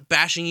 I'm not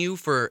bashing you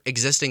for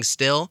existing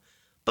still,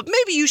 but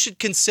maybe you should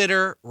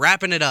consider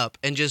wrapping it up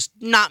and just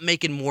not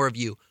making more of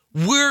you.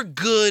 We're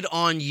good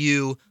on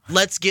you.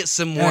 Let's get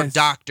some more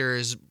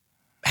doctors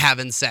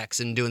having sex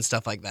and doing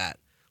stuff like that.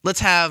 Let's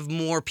have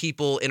more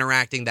people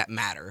interacting that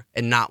matter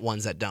and not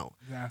ones that don't.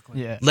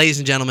 Exactly. Yeah. Ladies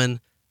and gentlemen,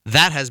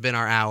 that has been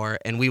our hour,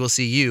 and we will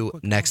see you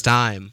next time.